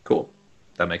 Cool.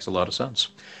 That makes a lot of sense.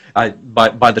 By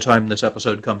the time this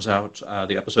episode comes out,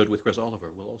 the episode with Chris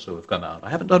Oliver will also have come out. I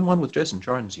haven't done one with Jason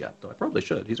Charnes yet, though I probably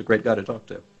should. He's a great guy to talk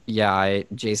to. Yeah,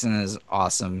 Jason is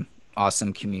awesome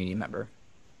community member.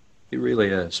 He really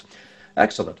is.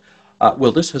 Excellent.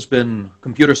 Well, this has been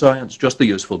Computer Science, Just the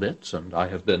Useful Bits, and I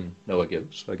have been Noah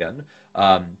Gibbs again.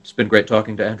 It's been great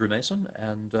talking to Andrew Mason,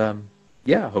 and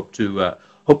yeah, hope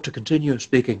to continue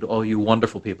speaking to all you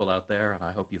wonderful people out there, and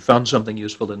I hope you found something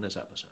useful in this episode.